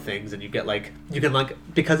 unlock all the things, and you get, like, you can, like,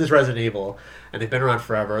 because it's Resident Evil and they've been around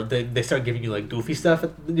forever, they start giving you, like, goofy stuff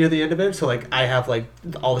near the end of it. So, like, I have, like,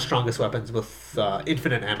 all the strongest weapons with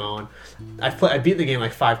infinite ammo, and I've beaten the game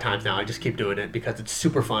like 5 times now. I just keep doing it because it's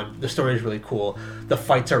super fun. The story is really cool. The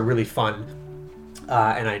fights are really fun.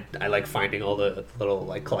 And I like finding all the little,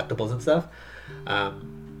 like, collectibles and stuff.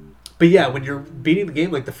 But yeah, when you're beating the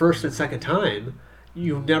game, like, the first and second time,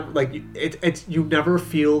 you never, like, you never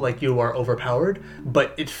feel like you are overpowered,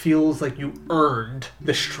 but it feels like you earned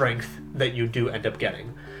the strength that you do end up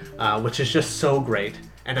getting, which is just so great.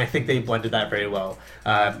 And I think they blended that very well.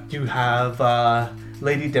 You have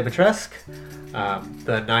Lady Dimitrescu,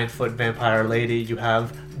 the 9-foot vampire lady. You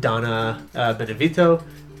have Donna Benevito,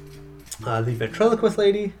 the ventriloquist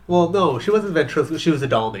lady. Well, no, she wasn't a ventriloquist. She was a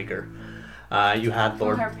doll maker. You had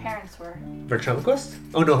Lord... Her parents were. Ventriloquist?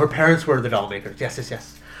 Oh, no, her parents were the doll makers.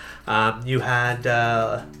 Yes. You had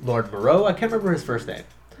Lord Moreau. I can't remember his first name.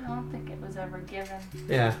 I don't think it was ever given.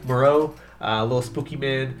 Yeah, Moreau, little spooky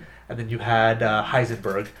man. And then you had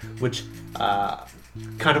Heisenberg, which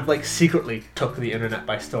kind of, like, secretly took the internet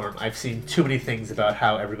by storm. I've seen too many things about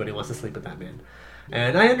how everybody wants to sleep with that man.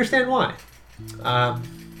 And I understand why.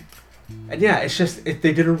 And yeah, it's just,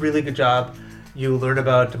 they did a really good job. You learn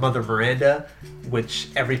about Mother Miranda, which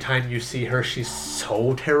every time you see her, she's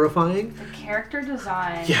so terrifying. The character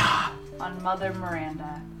design on Mother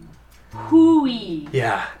Miranda. Hooey.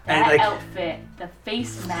 Yeah. That and, like, outfit, the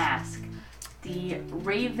face mask, the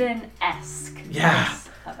Raven-esque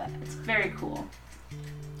of it. It's very cool.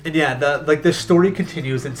 And yeah, the story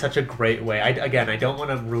continues in such a great way. I don't want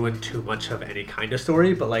to ruin too much of any kind of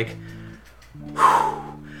story, but, like,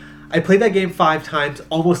 I played that game 5 times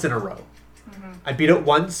almost in a row. Mm-hmm. I beat it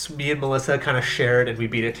once. Me and Melissa kind of shared, and we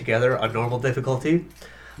beat it together on normal difficulty.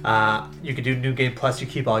 You could do New Game Plus. You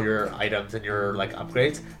keep all your items and your like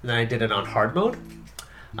upgrades. And then I did it on hard mode.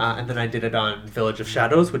 And then I did it on Village of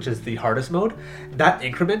Shadows, which is the hardest mode. That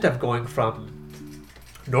increment of going from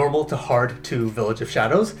normal to hard to Village of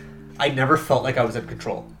Shadows, I never felt like I was in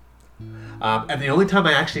control. And the only time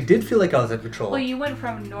I actually did feel like I was in control... Well, you went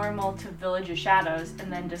from normal to Village of Shadows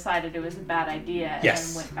and then decided it was a bad idea and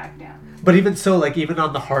then went back down. But even so, like, even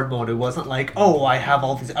on the hard mode, it wasn't like, oh, I have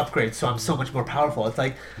all these upgrades, so I'm so much more powerful. It's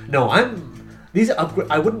like, no, I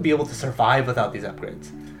wouldn't be able to survive without these upgrades.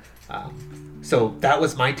 So that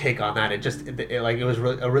was my take on that. It was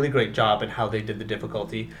a really great job in how they did the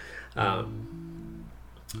difficulty.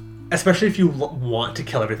 Especially if you want to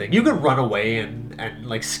kill everything. You can run away and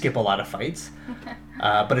like skip a lot of fights.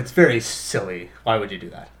 But it's very silly. Why would you do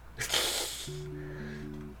that?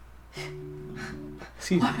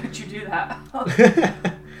 Why would you do that?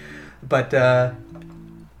 But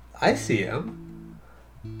I see him.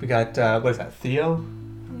 We got, what is that, Theo?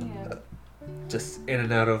 Yeah. Just in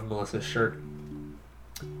and out of Melissa's shirt.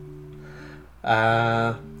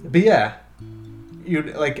 But yeah.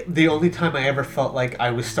 Like the only time I ever felt like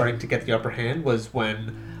I was starting to get the upper hand was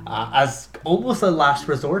when, as almost a last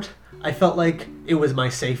resort, I felt like it was my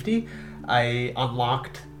safety. I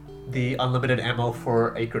unlocked the unlimited ammo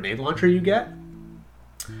for a grenade launcher you get,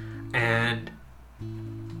 and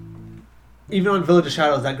even on Village of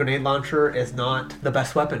Shadows, that grenade launcher is not the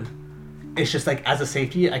best weapon. It's just like, as a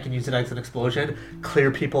safety, I can use it as an explosion,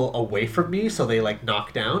 clear people away from me so they like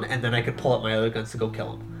knock down, and then I could pull out my other guns to go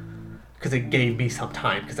kill them. Because it gave me some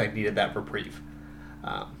time, because I needed that reprieve.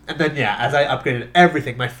 And then, yeah, as I upgraded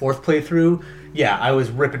everything, my fourth playthrough, yeah, I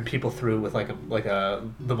was ripping people through with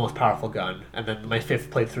the most powerful gun. And then my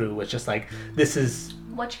fifth playthrough was just like, this is...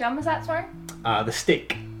 Which gun was that, sorry? The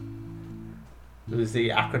Stake. It was the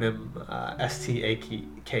acronym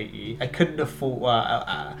STAKE. I couldn't afford...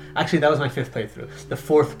 actually, that was my fifth playthrough. The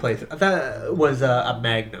fourth playthrough, that was a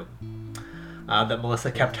Magnum that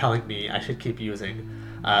Melissa kept telling me I should keep using.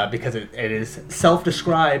 Because it is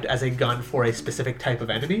self-described as a gun for a specific type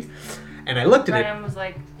of enemy. And I looked at it... Ryan was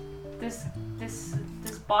like, this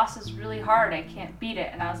boss is really hard, I can't beat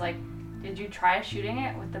it. And I was like, did you try shooting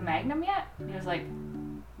it with the Magnum yet? And he was like,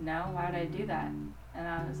 no, why would I do that? And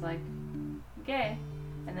I was like, okay.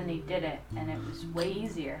 And then he did it, and it was way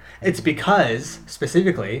easier. It's because,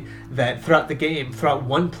 specifically, that throughout the game, throughout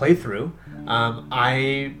one playthrough,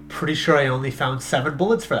 I'm pretty sure I only found 7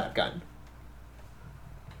 bullets for that gun.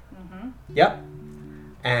 Yep.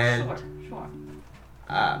 And sure.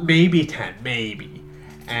 Maybe 10, maybe.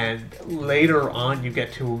 And later on you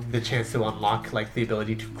get to the chance to unlock like the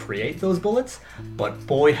ability to create those bullets, but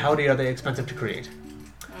boy howdy are they expensive to create.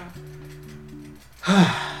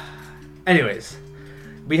 Anyways,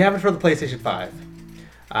 we have it for the PlayStation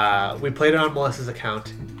 5. We played it on Melissa's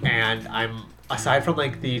account, and I'm, aside from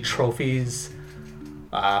like the trophies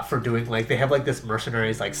for doing like, they have like this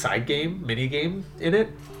Mercenaries like side game, mini game in it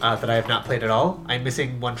that I have not played at all. I'm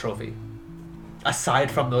missing 1 trophy aside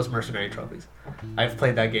from those Mercenary trophies. I've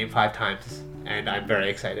played that game 5 times and I'm very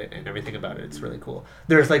excited and everything about it. It's really cool.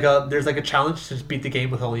 There's like a challenge to beat the game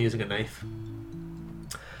with only using a knife,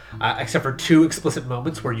 except for 2 explicit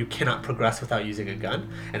moments where you cannot progress without using a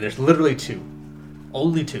gun, and there's literally 2,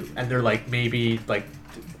 only 2, and they're like maybe like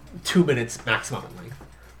 2 minutes maximum in length.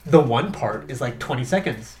 The one part is like 20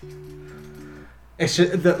 seconds. It's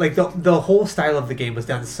just the whole style of the game was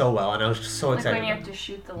done so well, and I was just so excited. Like when you have to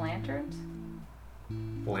shoot the lanterns?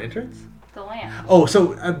 Lanterns? The lamp. Oh,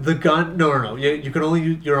 so the gun? No.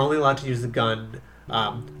 You're only allowed to use the gun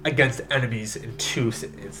against enemies in 2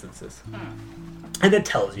 instances, and it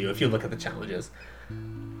tells you if you look at the challenges.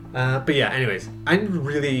 But yeah, anyways, I'm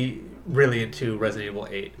really into Resident Evil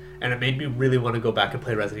 8, and it made me really want to go back and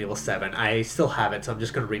play Resident Evil 7. I still have it, so I'm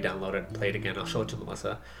just going to re-download it and play it again. I'll show it to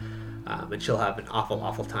Melissa, and she'll have an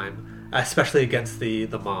awful time, especially against the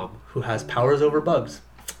mom who has powers over bugs.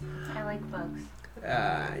 I like bugs.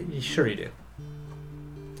 Sure you do.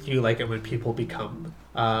 Do you like it when people become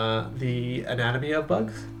the anatomy of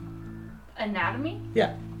bugs? Anatomy?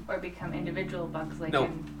 Yeah. Or become individual bugs, like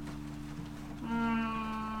no.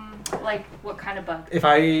 Like what kind of bug? If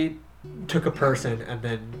I took a person and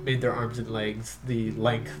then made their arms and legs the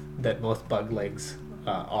length that most bug legs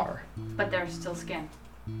are. But they're still skin.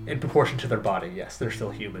 In proportion to their body, yes. They're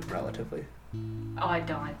still human, relatively. Oh, I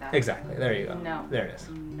don't like that. Exactly. There you go. No. There it is.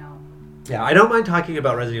 No. Yeah, I don't mind talking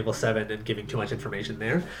about Resident Evil 7 and giving too much information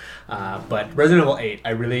there. But Resident Evil 8,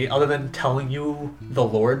 I really, other than telling you the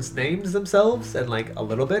lords' names themselves and like a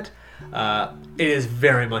little bit, it is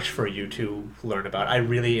very much for you to learn about. I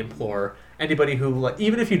really implore anybody who,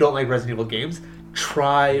 even if you don't like Resident Evil games,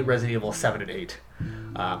 try Resident Evil 7 and 8.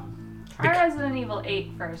 Try Resident Evil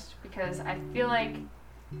 8 first, because I feel like...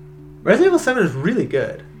 Resident Evil 7 is really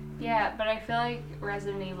good. Yeah, but I feel like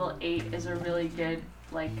Resident Evil 8 is a really good,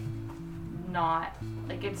 like, not...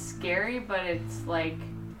 Like, it's scary, but it's, like,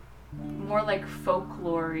 more, like,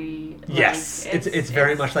 folklore-y. Yes, like, it's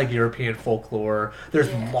very much like European folklore. There's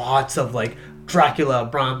Yeah. lots of, like, Dracula,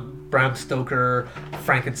 Bram Stoker,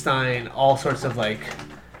 Frankenstein, all sorts of, like,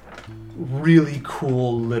 really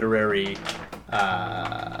cool literary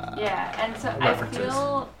Yeah, and so references.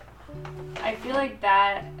 I feel like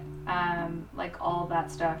that, like all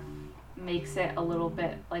that stuff makes it a little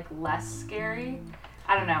bit like less scary.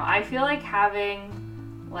 I don't know. I feel like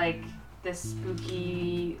having like this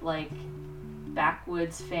spooky like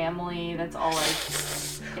backwoods family that's all like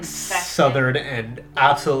infected. Southern and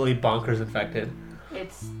absolutely bonkers infected.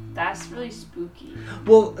 That's really spooky.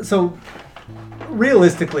 Well, so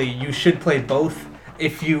realistically, you should play both.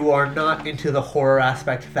 If you are not into the horror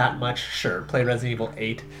aspect that much, sure, play Resident Evil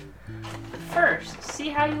 8. First, see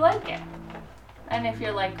how you like it. And if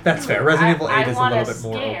you're like, That's fair. Resident Evil 8 is a want little bit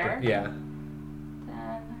more scare, open. Yeah.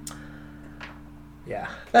 Then... Yeah,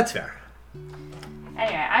 that's fair.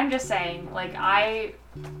 Anyway, I'm just saying, like, I've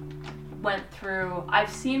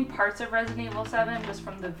seen parts of Resident Evil 7 just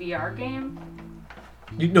from the VR game.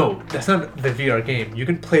 No, that's not the VR game. You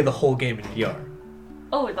can play the whole game in VR.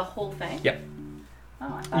 Oh, the whole thing? Yep.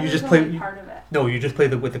 Oh, I thought You it just was play- only part of it. No, you just play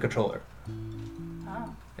with the controller,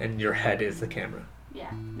 Oh, and your head is the camera. yeah.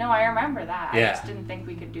 No, I remember that. Yeah. I just didn't think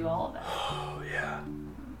we could do all of it. Oh yeah,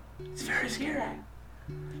 it's very We should do scary.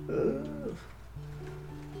 that.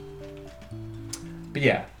 But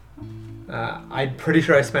yeah, I'm pretty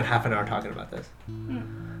sure I spent half an hour talking about this.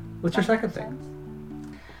 What's your That second makes thing?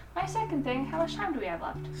 sense. My second thing, how much time do we have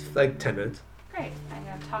left? It's like 10 minutes. Great. I'm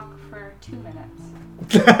going to talk for 2 minutes.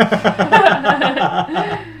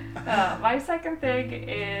 Oh My second thing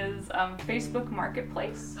is Facebook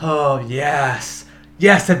Marketplace. yes,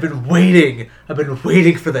 yes! I've been waiting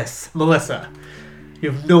for this, Melissa.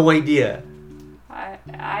 You have no idea.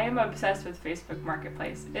 I am obsessed with Facebook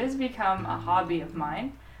Marketplace. It has become a hobby of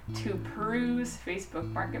mine to peruse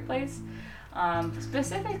Facebook Marketplace.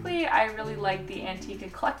 Specifically, I really like the antique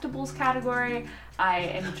and collectibles category. I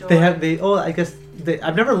enjoy...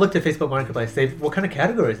 I've never looked at Facebook Marketplace. What kind of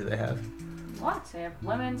categories do they have? Lots. They have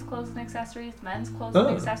women's clothes and accessories, men's clothes Oh.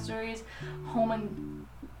 and accessories, home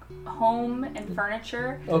and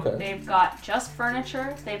furniture. Okay. They've got just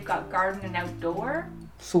furniture. They've got garden and outdoor.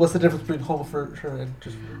 So what's the difference between home furniture and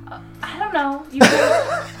just... I don't know. You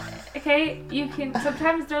can, okay, you can...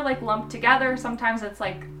 Sometimes they're, like, lumped together. Sometimes it's,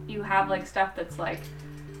 like, you have, like, stuff that's, like,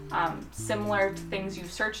 similar to things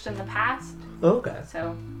you've searched in the past. Okay.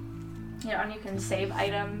 So, you know, and you can save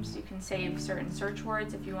items. You can save certain search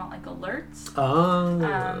words if you want, like, alerts.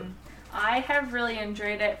 Oh. I have really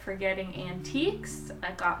enjoyed it for getting antiques.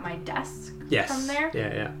 I got my desk Yes. from there,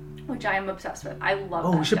 Yeah. which I am obsessed with. I love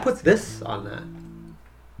Oh, that we should desk. put this on that.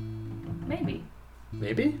 Maybe.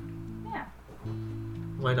 Maybe? Yeah.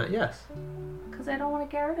 Why not yes? Because I don't want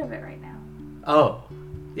to get rid of it right now. Oh.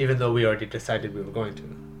 Even though we already decided we were going to.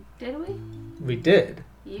 Did we? We did.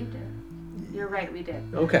 You did. You're right, we did.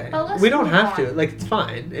 Okay. But let's We don't move have to. on. Like, it's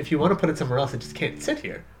fine. If you want to put it somewhere else, it just can't sit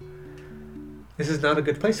here. This is not a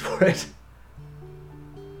good place for it.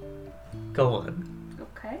 Go on.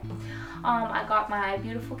 Okay. I got my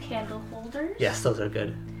beautiful candle holders. Yes, those are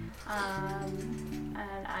good.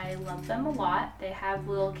 And I love them a lot. They have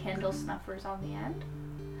little candle snuffers on the end.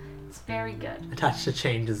 It's very good. Attached to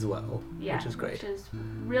change as well, Yeah. which is great. Which is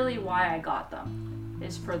really why I got them.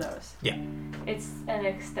 Is for those. Yeah. It's an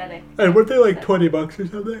aesthetic. And weren't they like aesthetic. 20 bucks or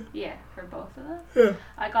something? Yeah, for both of them. Yeah.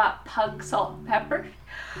 I got Pug Salt and Pepper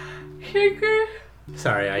shaker.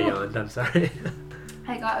 Sorry, I yawned. I'm sorry.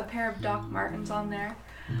 I got a pair of Doc Martens on there.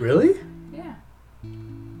 Really? Yeah.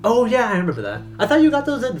 Oh, yeah, I remember that. I thought you got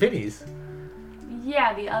those at Vinny's.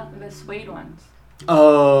 Yeah, the suede ones.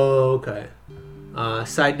 Oh, okay.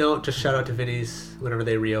 Side note, just shout out to Vinny's. Whenever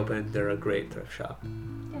they reopen, they're a great thrift shop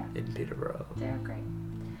Yeah. in Peterborough. They're great.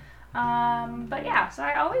 But yeah, so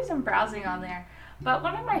I always am browsing on there. But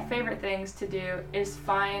one of my favorite things to do is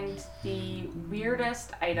find the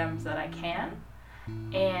weirdest items that I can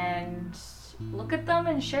and look at them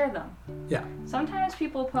and share them. Yeah. Sometimes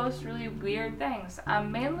people post really weird things,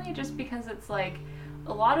 mainly just because it's like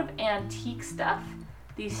a lot of antique stuff.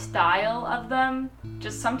 The style of them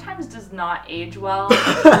just sometimes does not age well.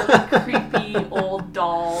 Really creepy old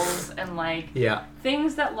dolls and like Yeah.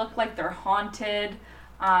 things that look like they're haunted.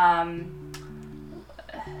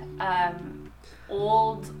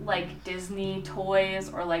 Old like Disney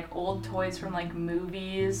toys or like old toys from like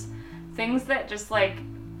movies. Things that just like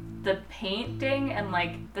the painting and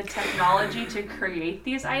like the technology to create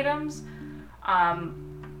these items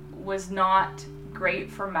was not great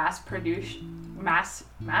for mass production.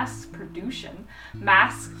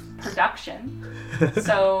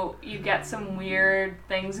 So you get some weird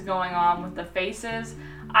things going on with the faces.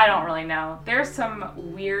 I don't really know. There's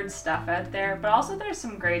some weird stuff out there, but also there's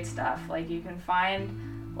some great stuff. Like you can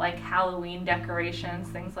find like Halloween decorations,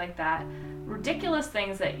 things like that. Ridiculous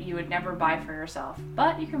things that you would never buy for yourself,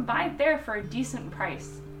 but you can buy it there for a decent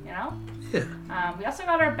price, you know? Yeah. We also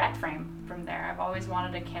got our bed frame from there. I've always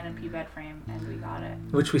wanted a canopy bed frame, and we got it.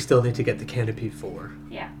 Which we still need to get the canopy for.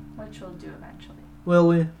 Yeah, which we'll do eventually. Will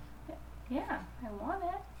we? Yeah, I want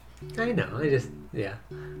it. I know. Yeah.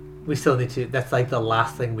 We still need to. That's like the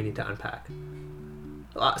last thing we need to unpack.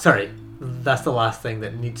 Sorry, that's the last thing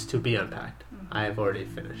that needs to be unpacked. Mm-hmm. I have already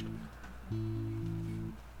finished.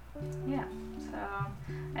 Yeah. So,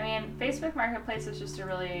 I mean, Facebook Marketplace is just a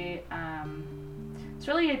really, it's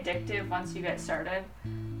really addictive once you get started.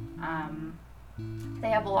 They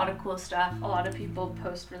have a lot of cool stuff. A lot of people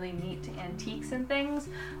post really neat antiques and things,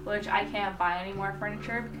 which I can't buy any more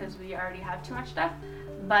furniture because we already have too much stuff.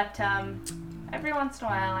 But every once in a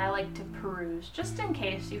while, I like to peruse just in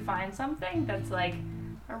case you find something that's like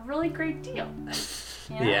a really great deal.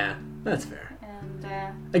 You know? Yeah, that's fair. And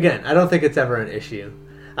again, I don't think it's ever an issue.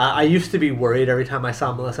 I used to be worried every time I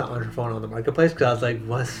saw Melissa on her phone on the marketplace because I was like,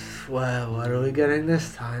 what are we getting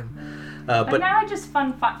this time? But now I just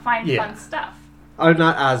find fun stuff. I'm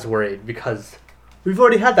not as worried because we've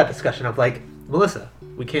already had that discussion of like, Melissa,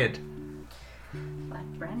 we can't. But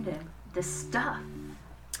Brendan, the stuff.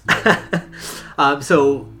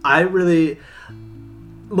 So I really...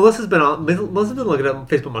 Melissa's been looking at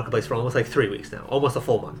Facebook Marketplace for almost like 3 weeks now. Almost a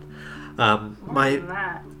full month. More than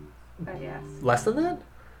that. But yes. Less than that?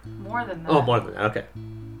 More than that. Oh, more than that. Okay.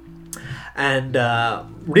 And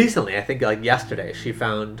recently, I think like yesterday, she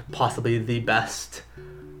found possibly the best...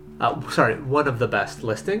 one of the best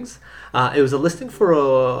listings. It was a listing for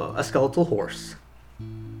a skeletal horse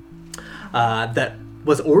that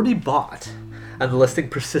was already bought. And the listing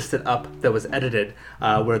persisted up that was edited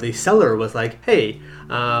where the seller was like, hey,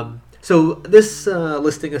 so this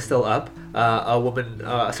listing is still up.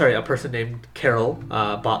 A person named Carol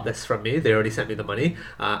bought this from me. They already sent me the money.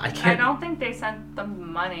 I don't think they sent the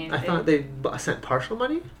money. I thought they sent partial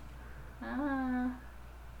money? I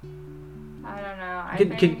don't know.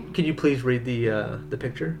 Can you please read the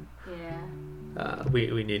picture? Yeah.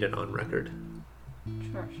 We need it on record.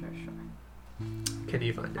 Sure. Can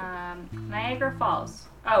you find it? Niagara Falls.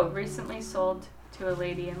 Oh, recently sold to a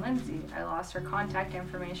lady in Lindsay. I lost her contact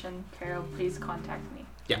information. Carol, please contact me.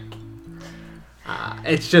 Yeah.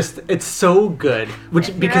 It's so good.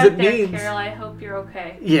 Because it means... Carol, I hope you're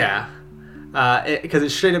okay. Yeah. Because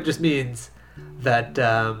it straight up just means that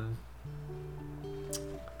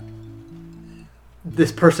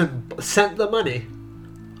this person sent the money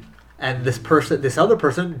and this other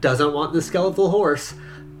person doesn't want the skeletal horse.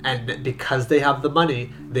 And because they have the money,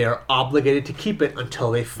 they are obligated to keep it until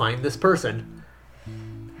they find this person.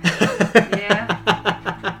 Yeah.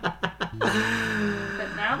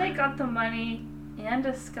 But now they got the money and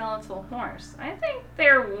a skeletal horse. I think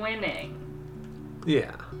they're winning.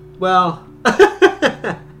 Yeah. Well,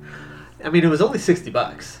 I mean, it was only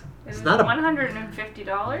 $60. It's not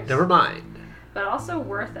 $150. Never mind. But also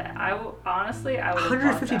worth it. I would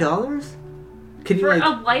 $150? Can you for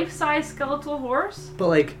a life-size skeletal horse? But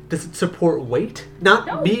like, does it support weight? Not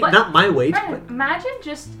my weight. But imagine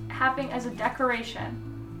just having as a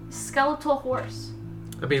decoration skeletal horse.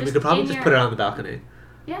 I mean, we could probably just put it on the balcony.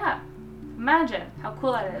 Yeah, imagine how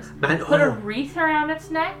cool that is. Put a wreath around its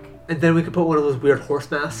neck. And then we could put one of those weird horse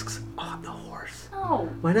masks on the horse. No.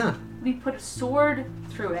 Why not? We put a sword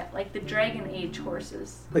through it, like the Dragon Age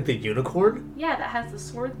horses. Like the unicorn? Yeah, that has the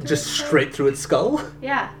sword through just straight through its skull?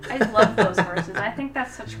 Yeah, I love those horses. I think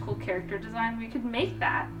that's such cool character design. We could make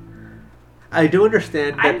that. I do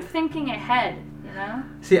understand that... I'm thinking ahead, you know?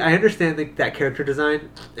 See, I understand that character design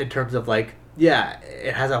in terms of like, yeah,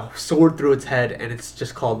 it has a sword through its head and it's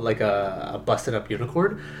just called like a busted up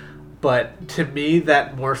unicorn. But to me,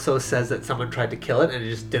 that more so says that someone tried to kill it and it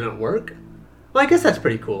just didn't work. Well, I guess that's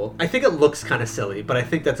pretty cool. I think it looks kind of silly, but I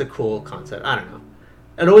think that's a cool concept. I don't know.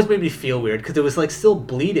 It always made me feel weird because it was like still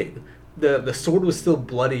bleeding. The sword was still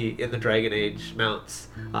bloody in the Dragon Age mounts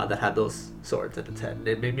that had those swords in its head, and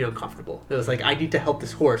it made me uncomfortable. It was like, I need to help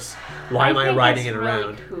this horse. Why am I riding it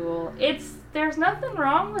around? Cool. There's nothing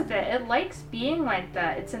wrong with it. It likes being like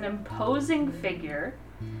that. It's an imposing figure.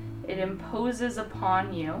 It imposes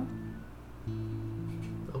upon you.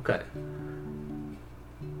 Okay.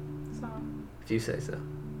 So. If you say so.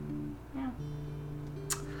 Yeah.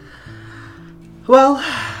 Well,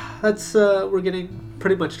 that's we're getting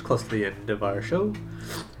pretty much close to the end of our show.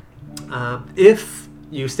 If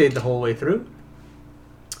you stayed the whole way through,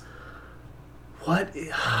 what?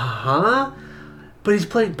 Huh? But he's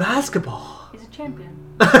playing basketball. He's a champion.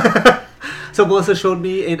 So Melissa showed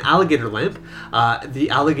me an alligator lamp. The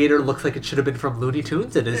alligator looks like it should have been from Looney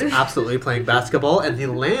Tunes. It is absolutely playing basketball, and the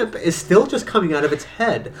lamp is still just coming out of its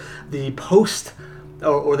head. The post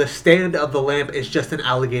or the stand of the lamp is just an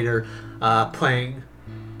alligator playing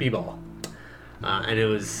b-ball. And it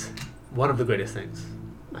was one of the greatest things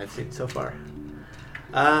I've seen so far.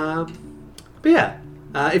 But yeah,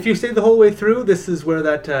 if you stayed the whole way through, this is where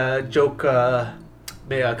that joke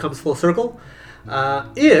comes full circle.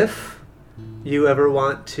 If you ever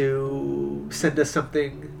want to send us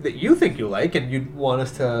something that you think you like and you'd want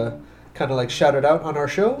us to kind of like shout it out on our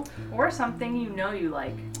show. Or something you know you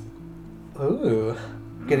like. Ooh,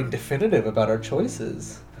 getting definitive about our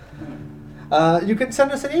choices. You can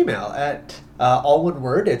send us an email at all one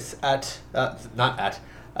word. It's at, not at,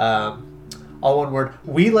 all one word.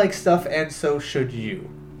 We like stuff and so should you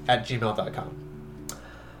at gmail.com.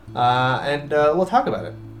 And we'll talk about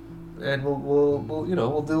it. And we'll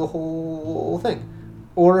do the whole thing.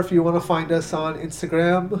 Or if you want to find us on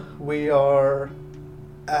Instagram, we are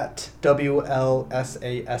at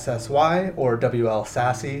WLSASSY or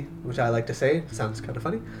WLSassy, which I like to say. It sounds kind of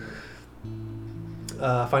funny.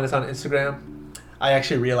 Find us on Instagram. I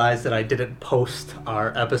actually realized that I didn't post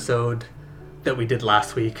our episode that we did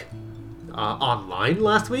last week online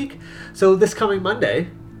last week. So this coming Monday,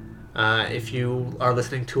 if you are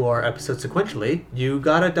listening to our episode sequentially, you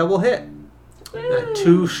got a double hit.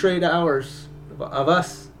 2 straight hours of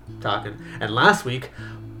us talking. And last week,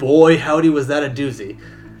 boy, howdy, was that a doozy.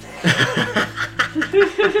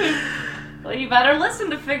 Well, you better listen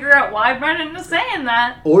to figure out why Brendan is saying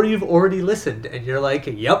that. Or you've already listened and you're like,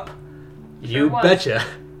 yup, you Sure betcha.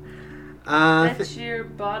 Bet your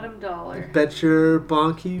bottom dollar. Bet your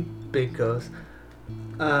bonky binkos.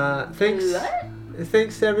 Thanks. What?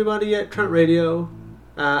 Thanks to everybody at Trent Radio,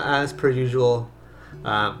 as per usual.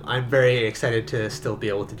 I'm very excited to still be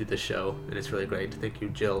able to do this show, and it's really great. Thank you,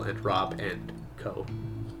 Jill and Rob and co.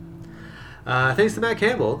 Thanks to Matt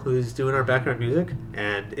Campbell, who's doing our background music,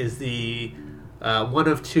 and is the one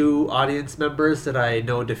of 2 audience members that I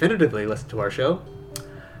know definitively listen to our show.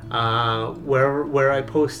 Where I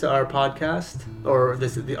post our podcast, or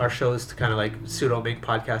our shows to kind of like pseudo make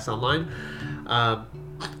podcasts online.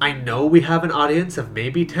 I know we have an audience of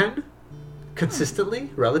maybe 10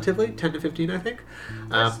 consistently, relatively 10 to 15, I think.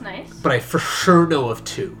 That's nice. But I for sure know of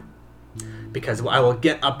 2 because I will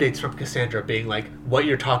get updates from Cassandra being like, "What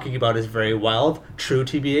you're talking about is very wild, true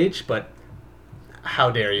TBH, but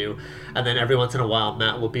how dare you?" And then every once in a while,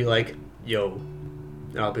 Matt will be like, "Yo,"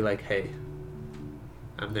 and I'll be like, "Hey,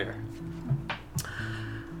 I'm there."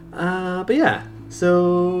 But yeah,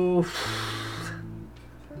 so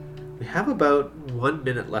we have about 1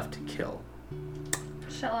 minute left to kill.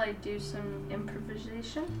 Shall I do some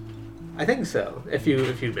improvisation? I think so, if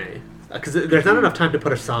you may, because there's not enough time to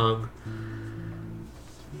put a song.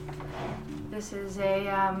 This is a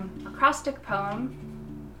acrostic poem.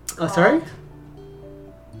 Oh, sorry? called-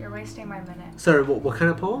 You're wasting my minute. Sorry, what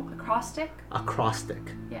kind of poem? Acrostic?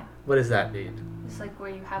 Acrostic. Yeah. What does that mean? It's like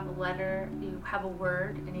where you have a letter, you have a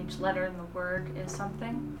word, and each letter in the word is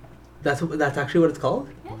something. That's actually what it's called?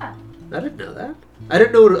 Yeah. I didn't know that. I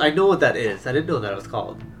didn't know. I know what that is. I didn't know that it was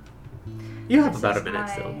called. You have This about is a minute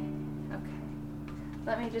my- still. Okay.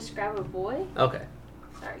 Let me just grab a boy. Okay.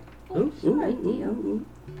 Sorry. Ooh, Sorry, ooh, Theo. ooh, ooh.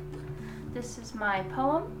 This is my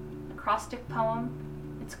poem, acrostic poem.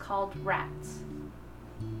 It's called Rats.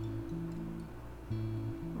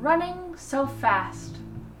 Running so fast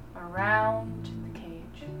around the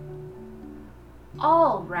cage.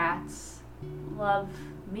 All rats love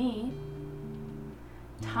me.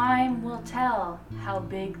 Time will tell how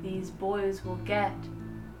big these boys will get.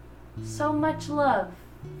 So much love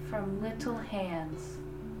from little hands.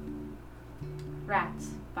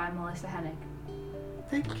 Rats by Melissa Hennig.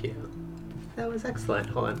 Thank you. That was excellent.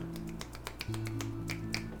 Hold on.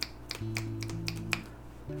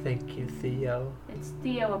 Thank you, Theo. It's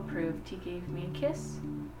Theo approved. He gave me a kiss.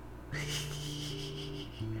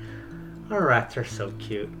 Our rats are so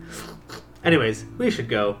cute. Anyways, we should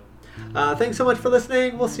go. Thanks so much for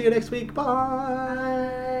listening. We'll see you next week.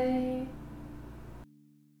 Bye.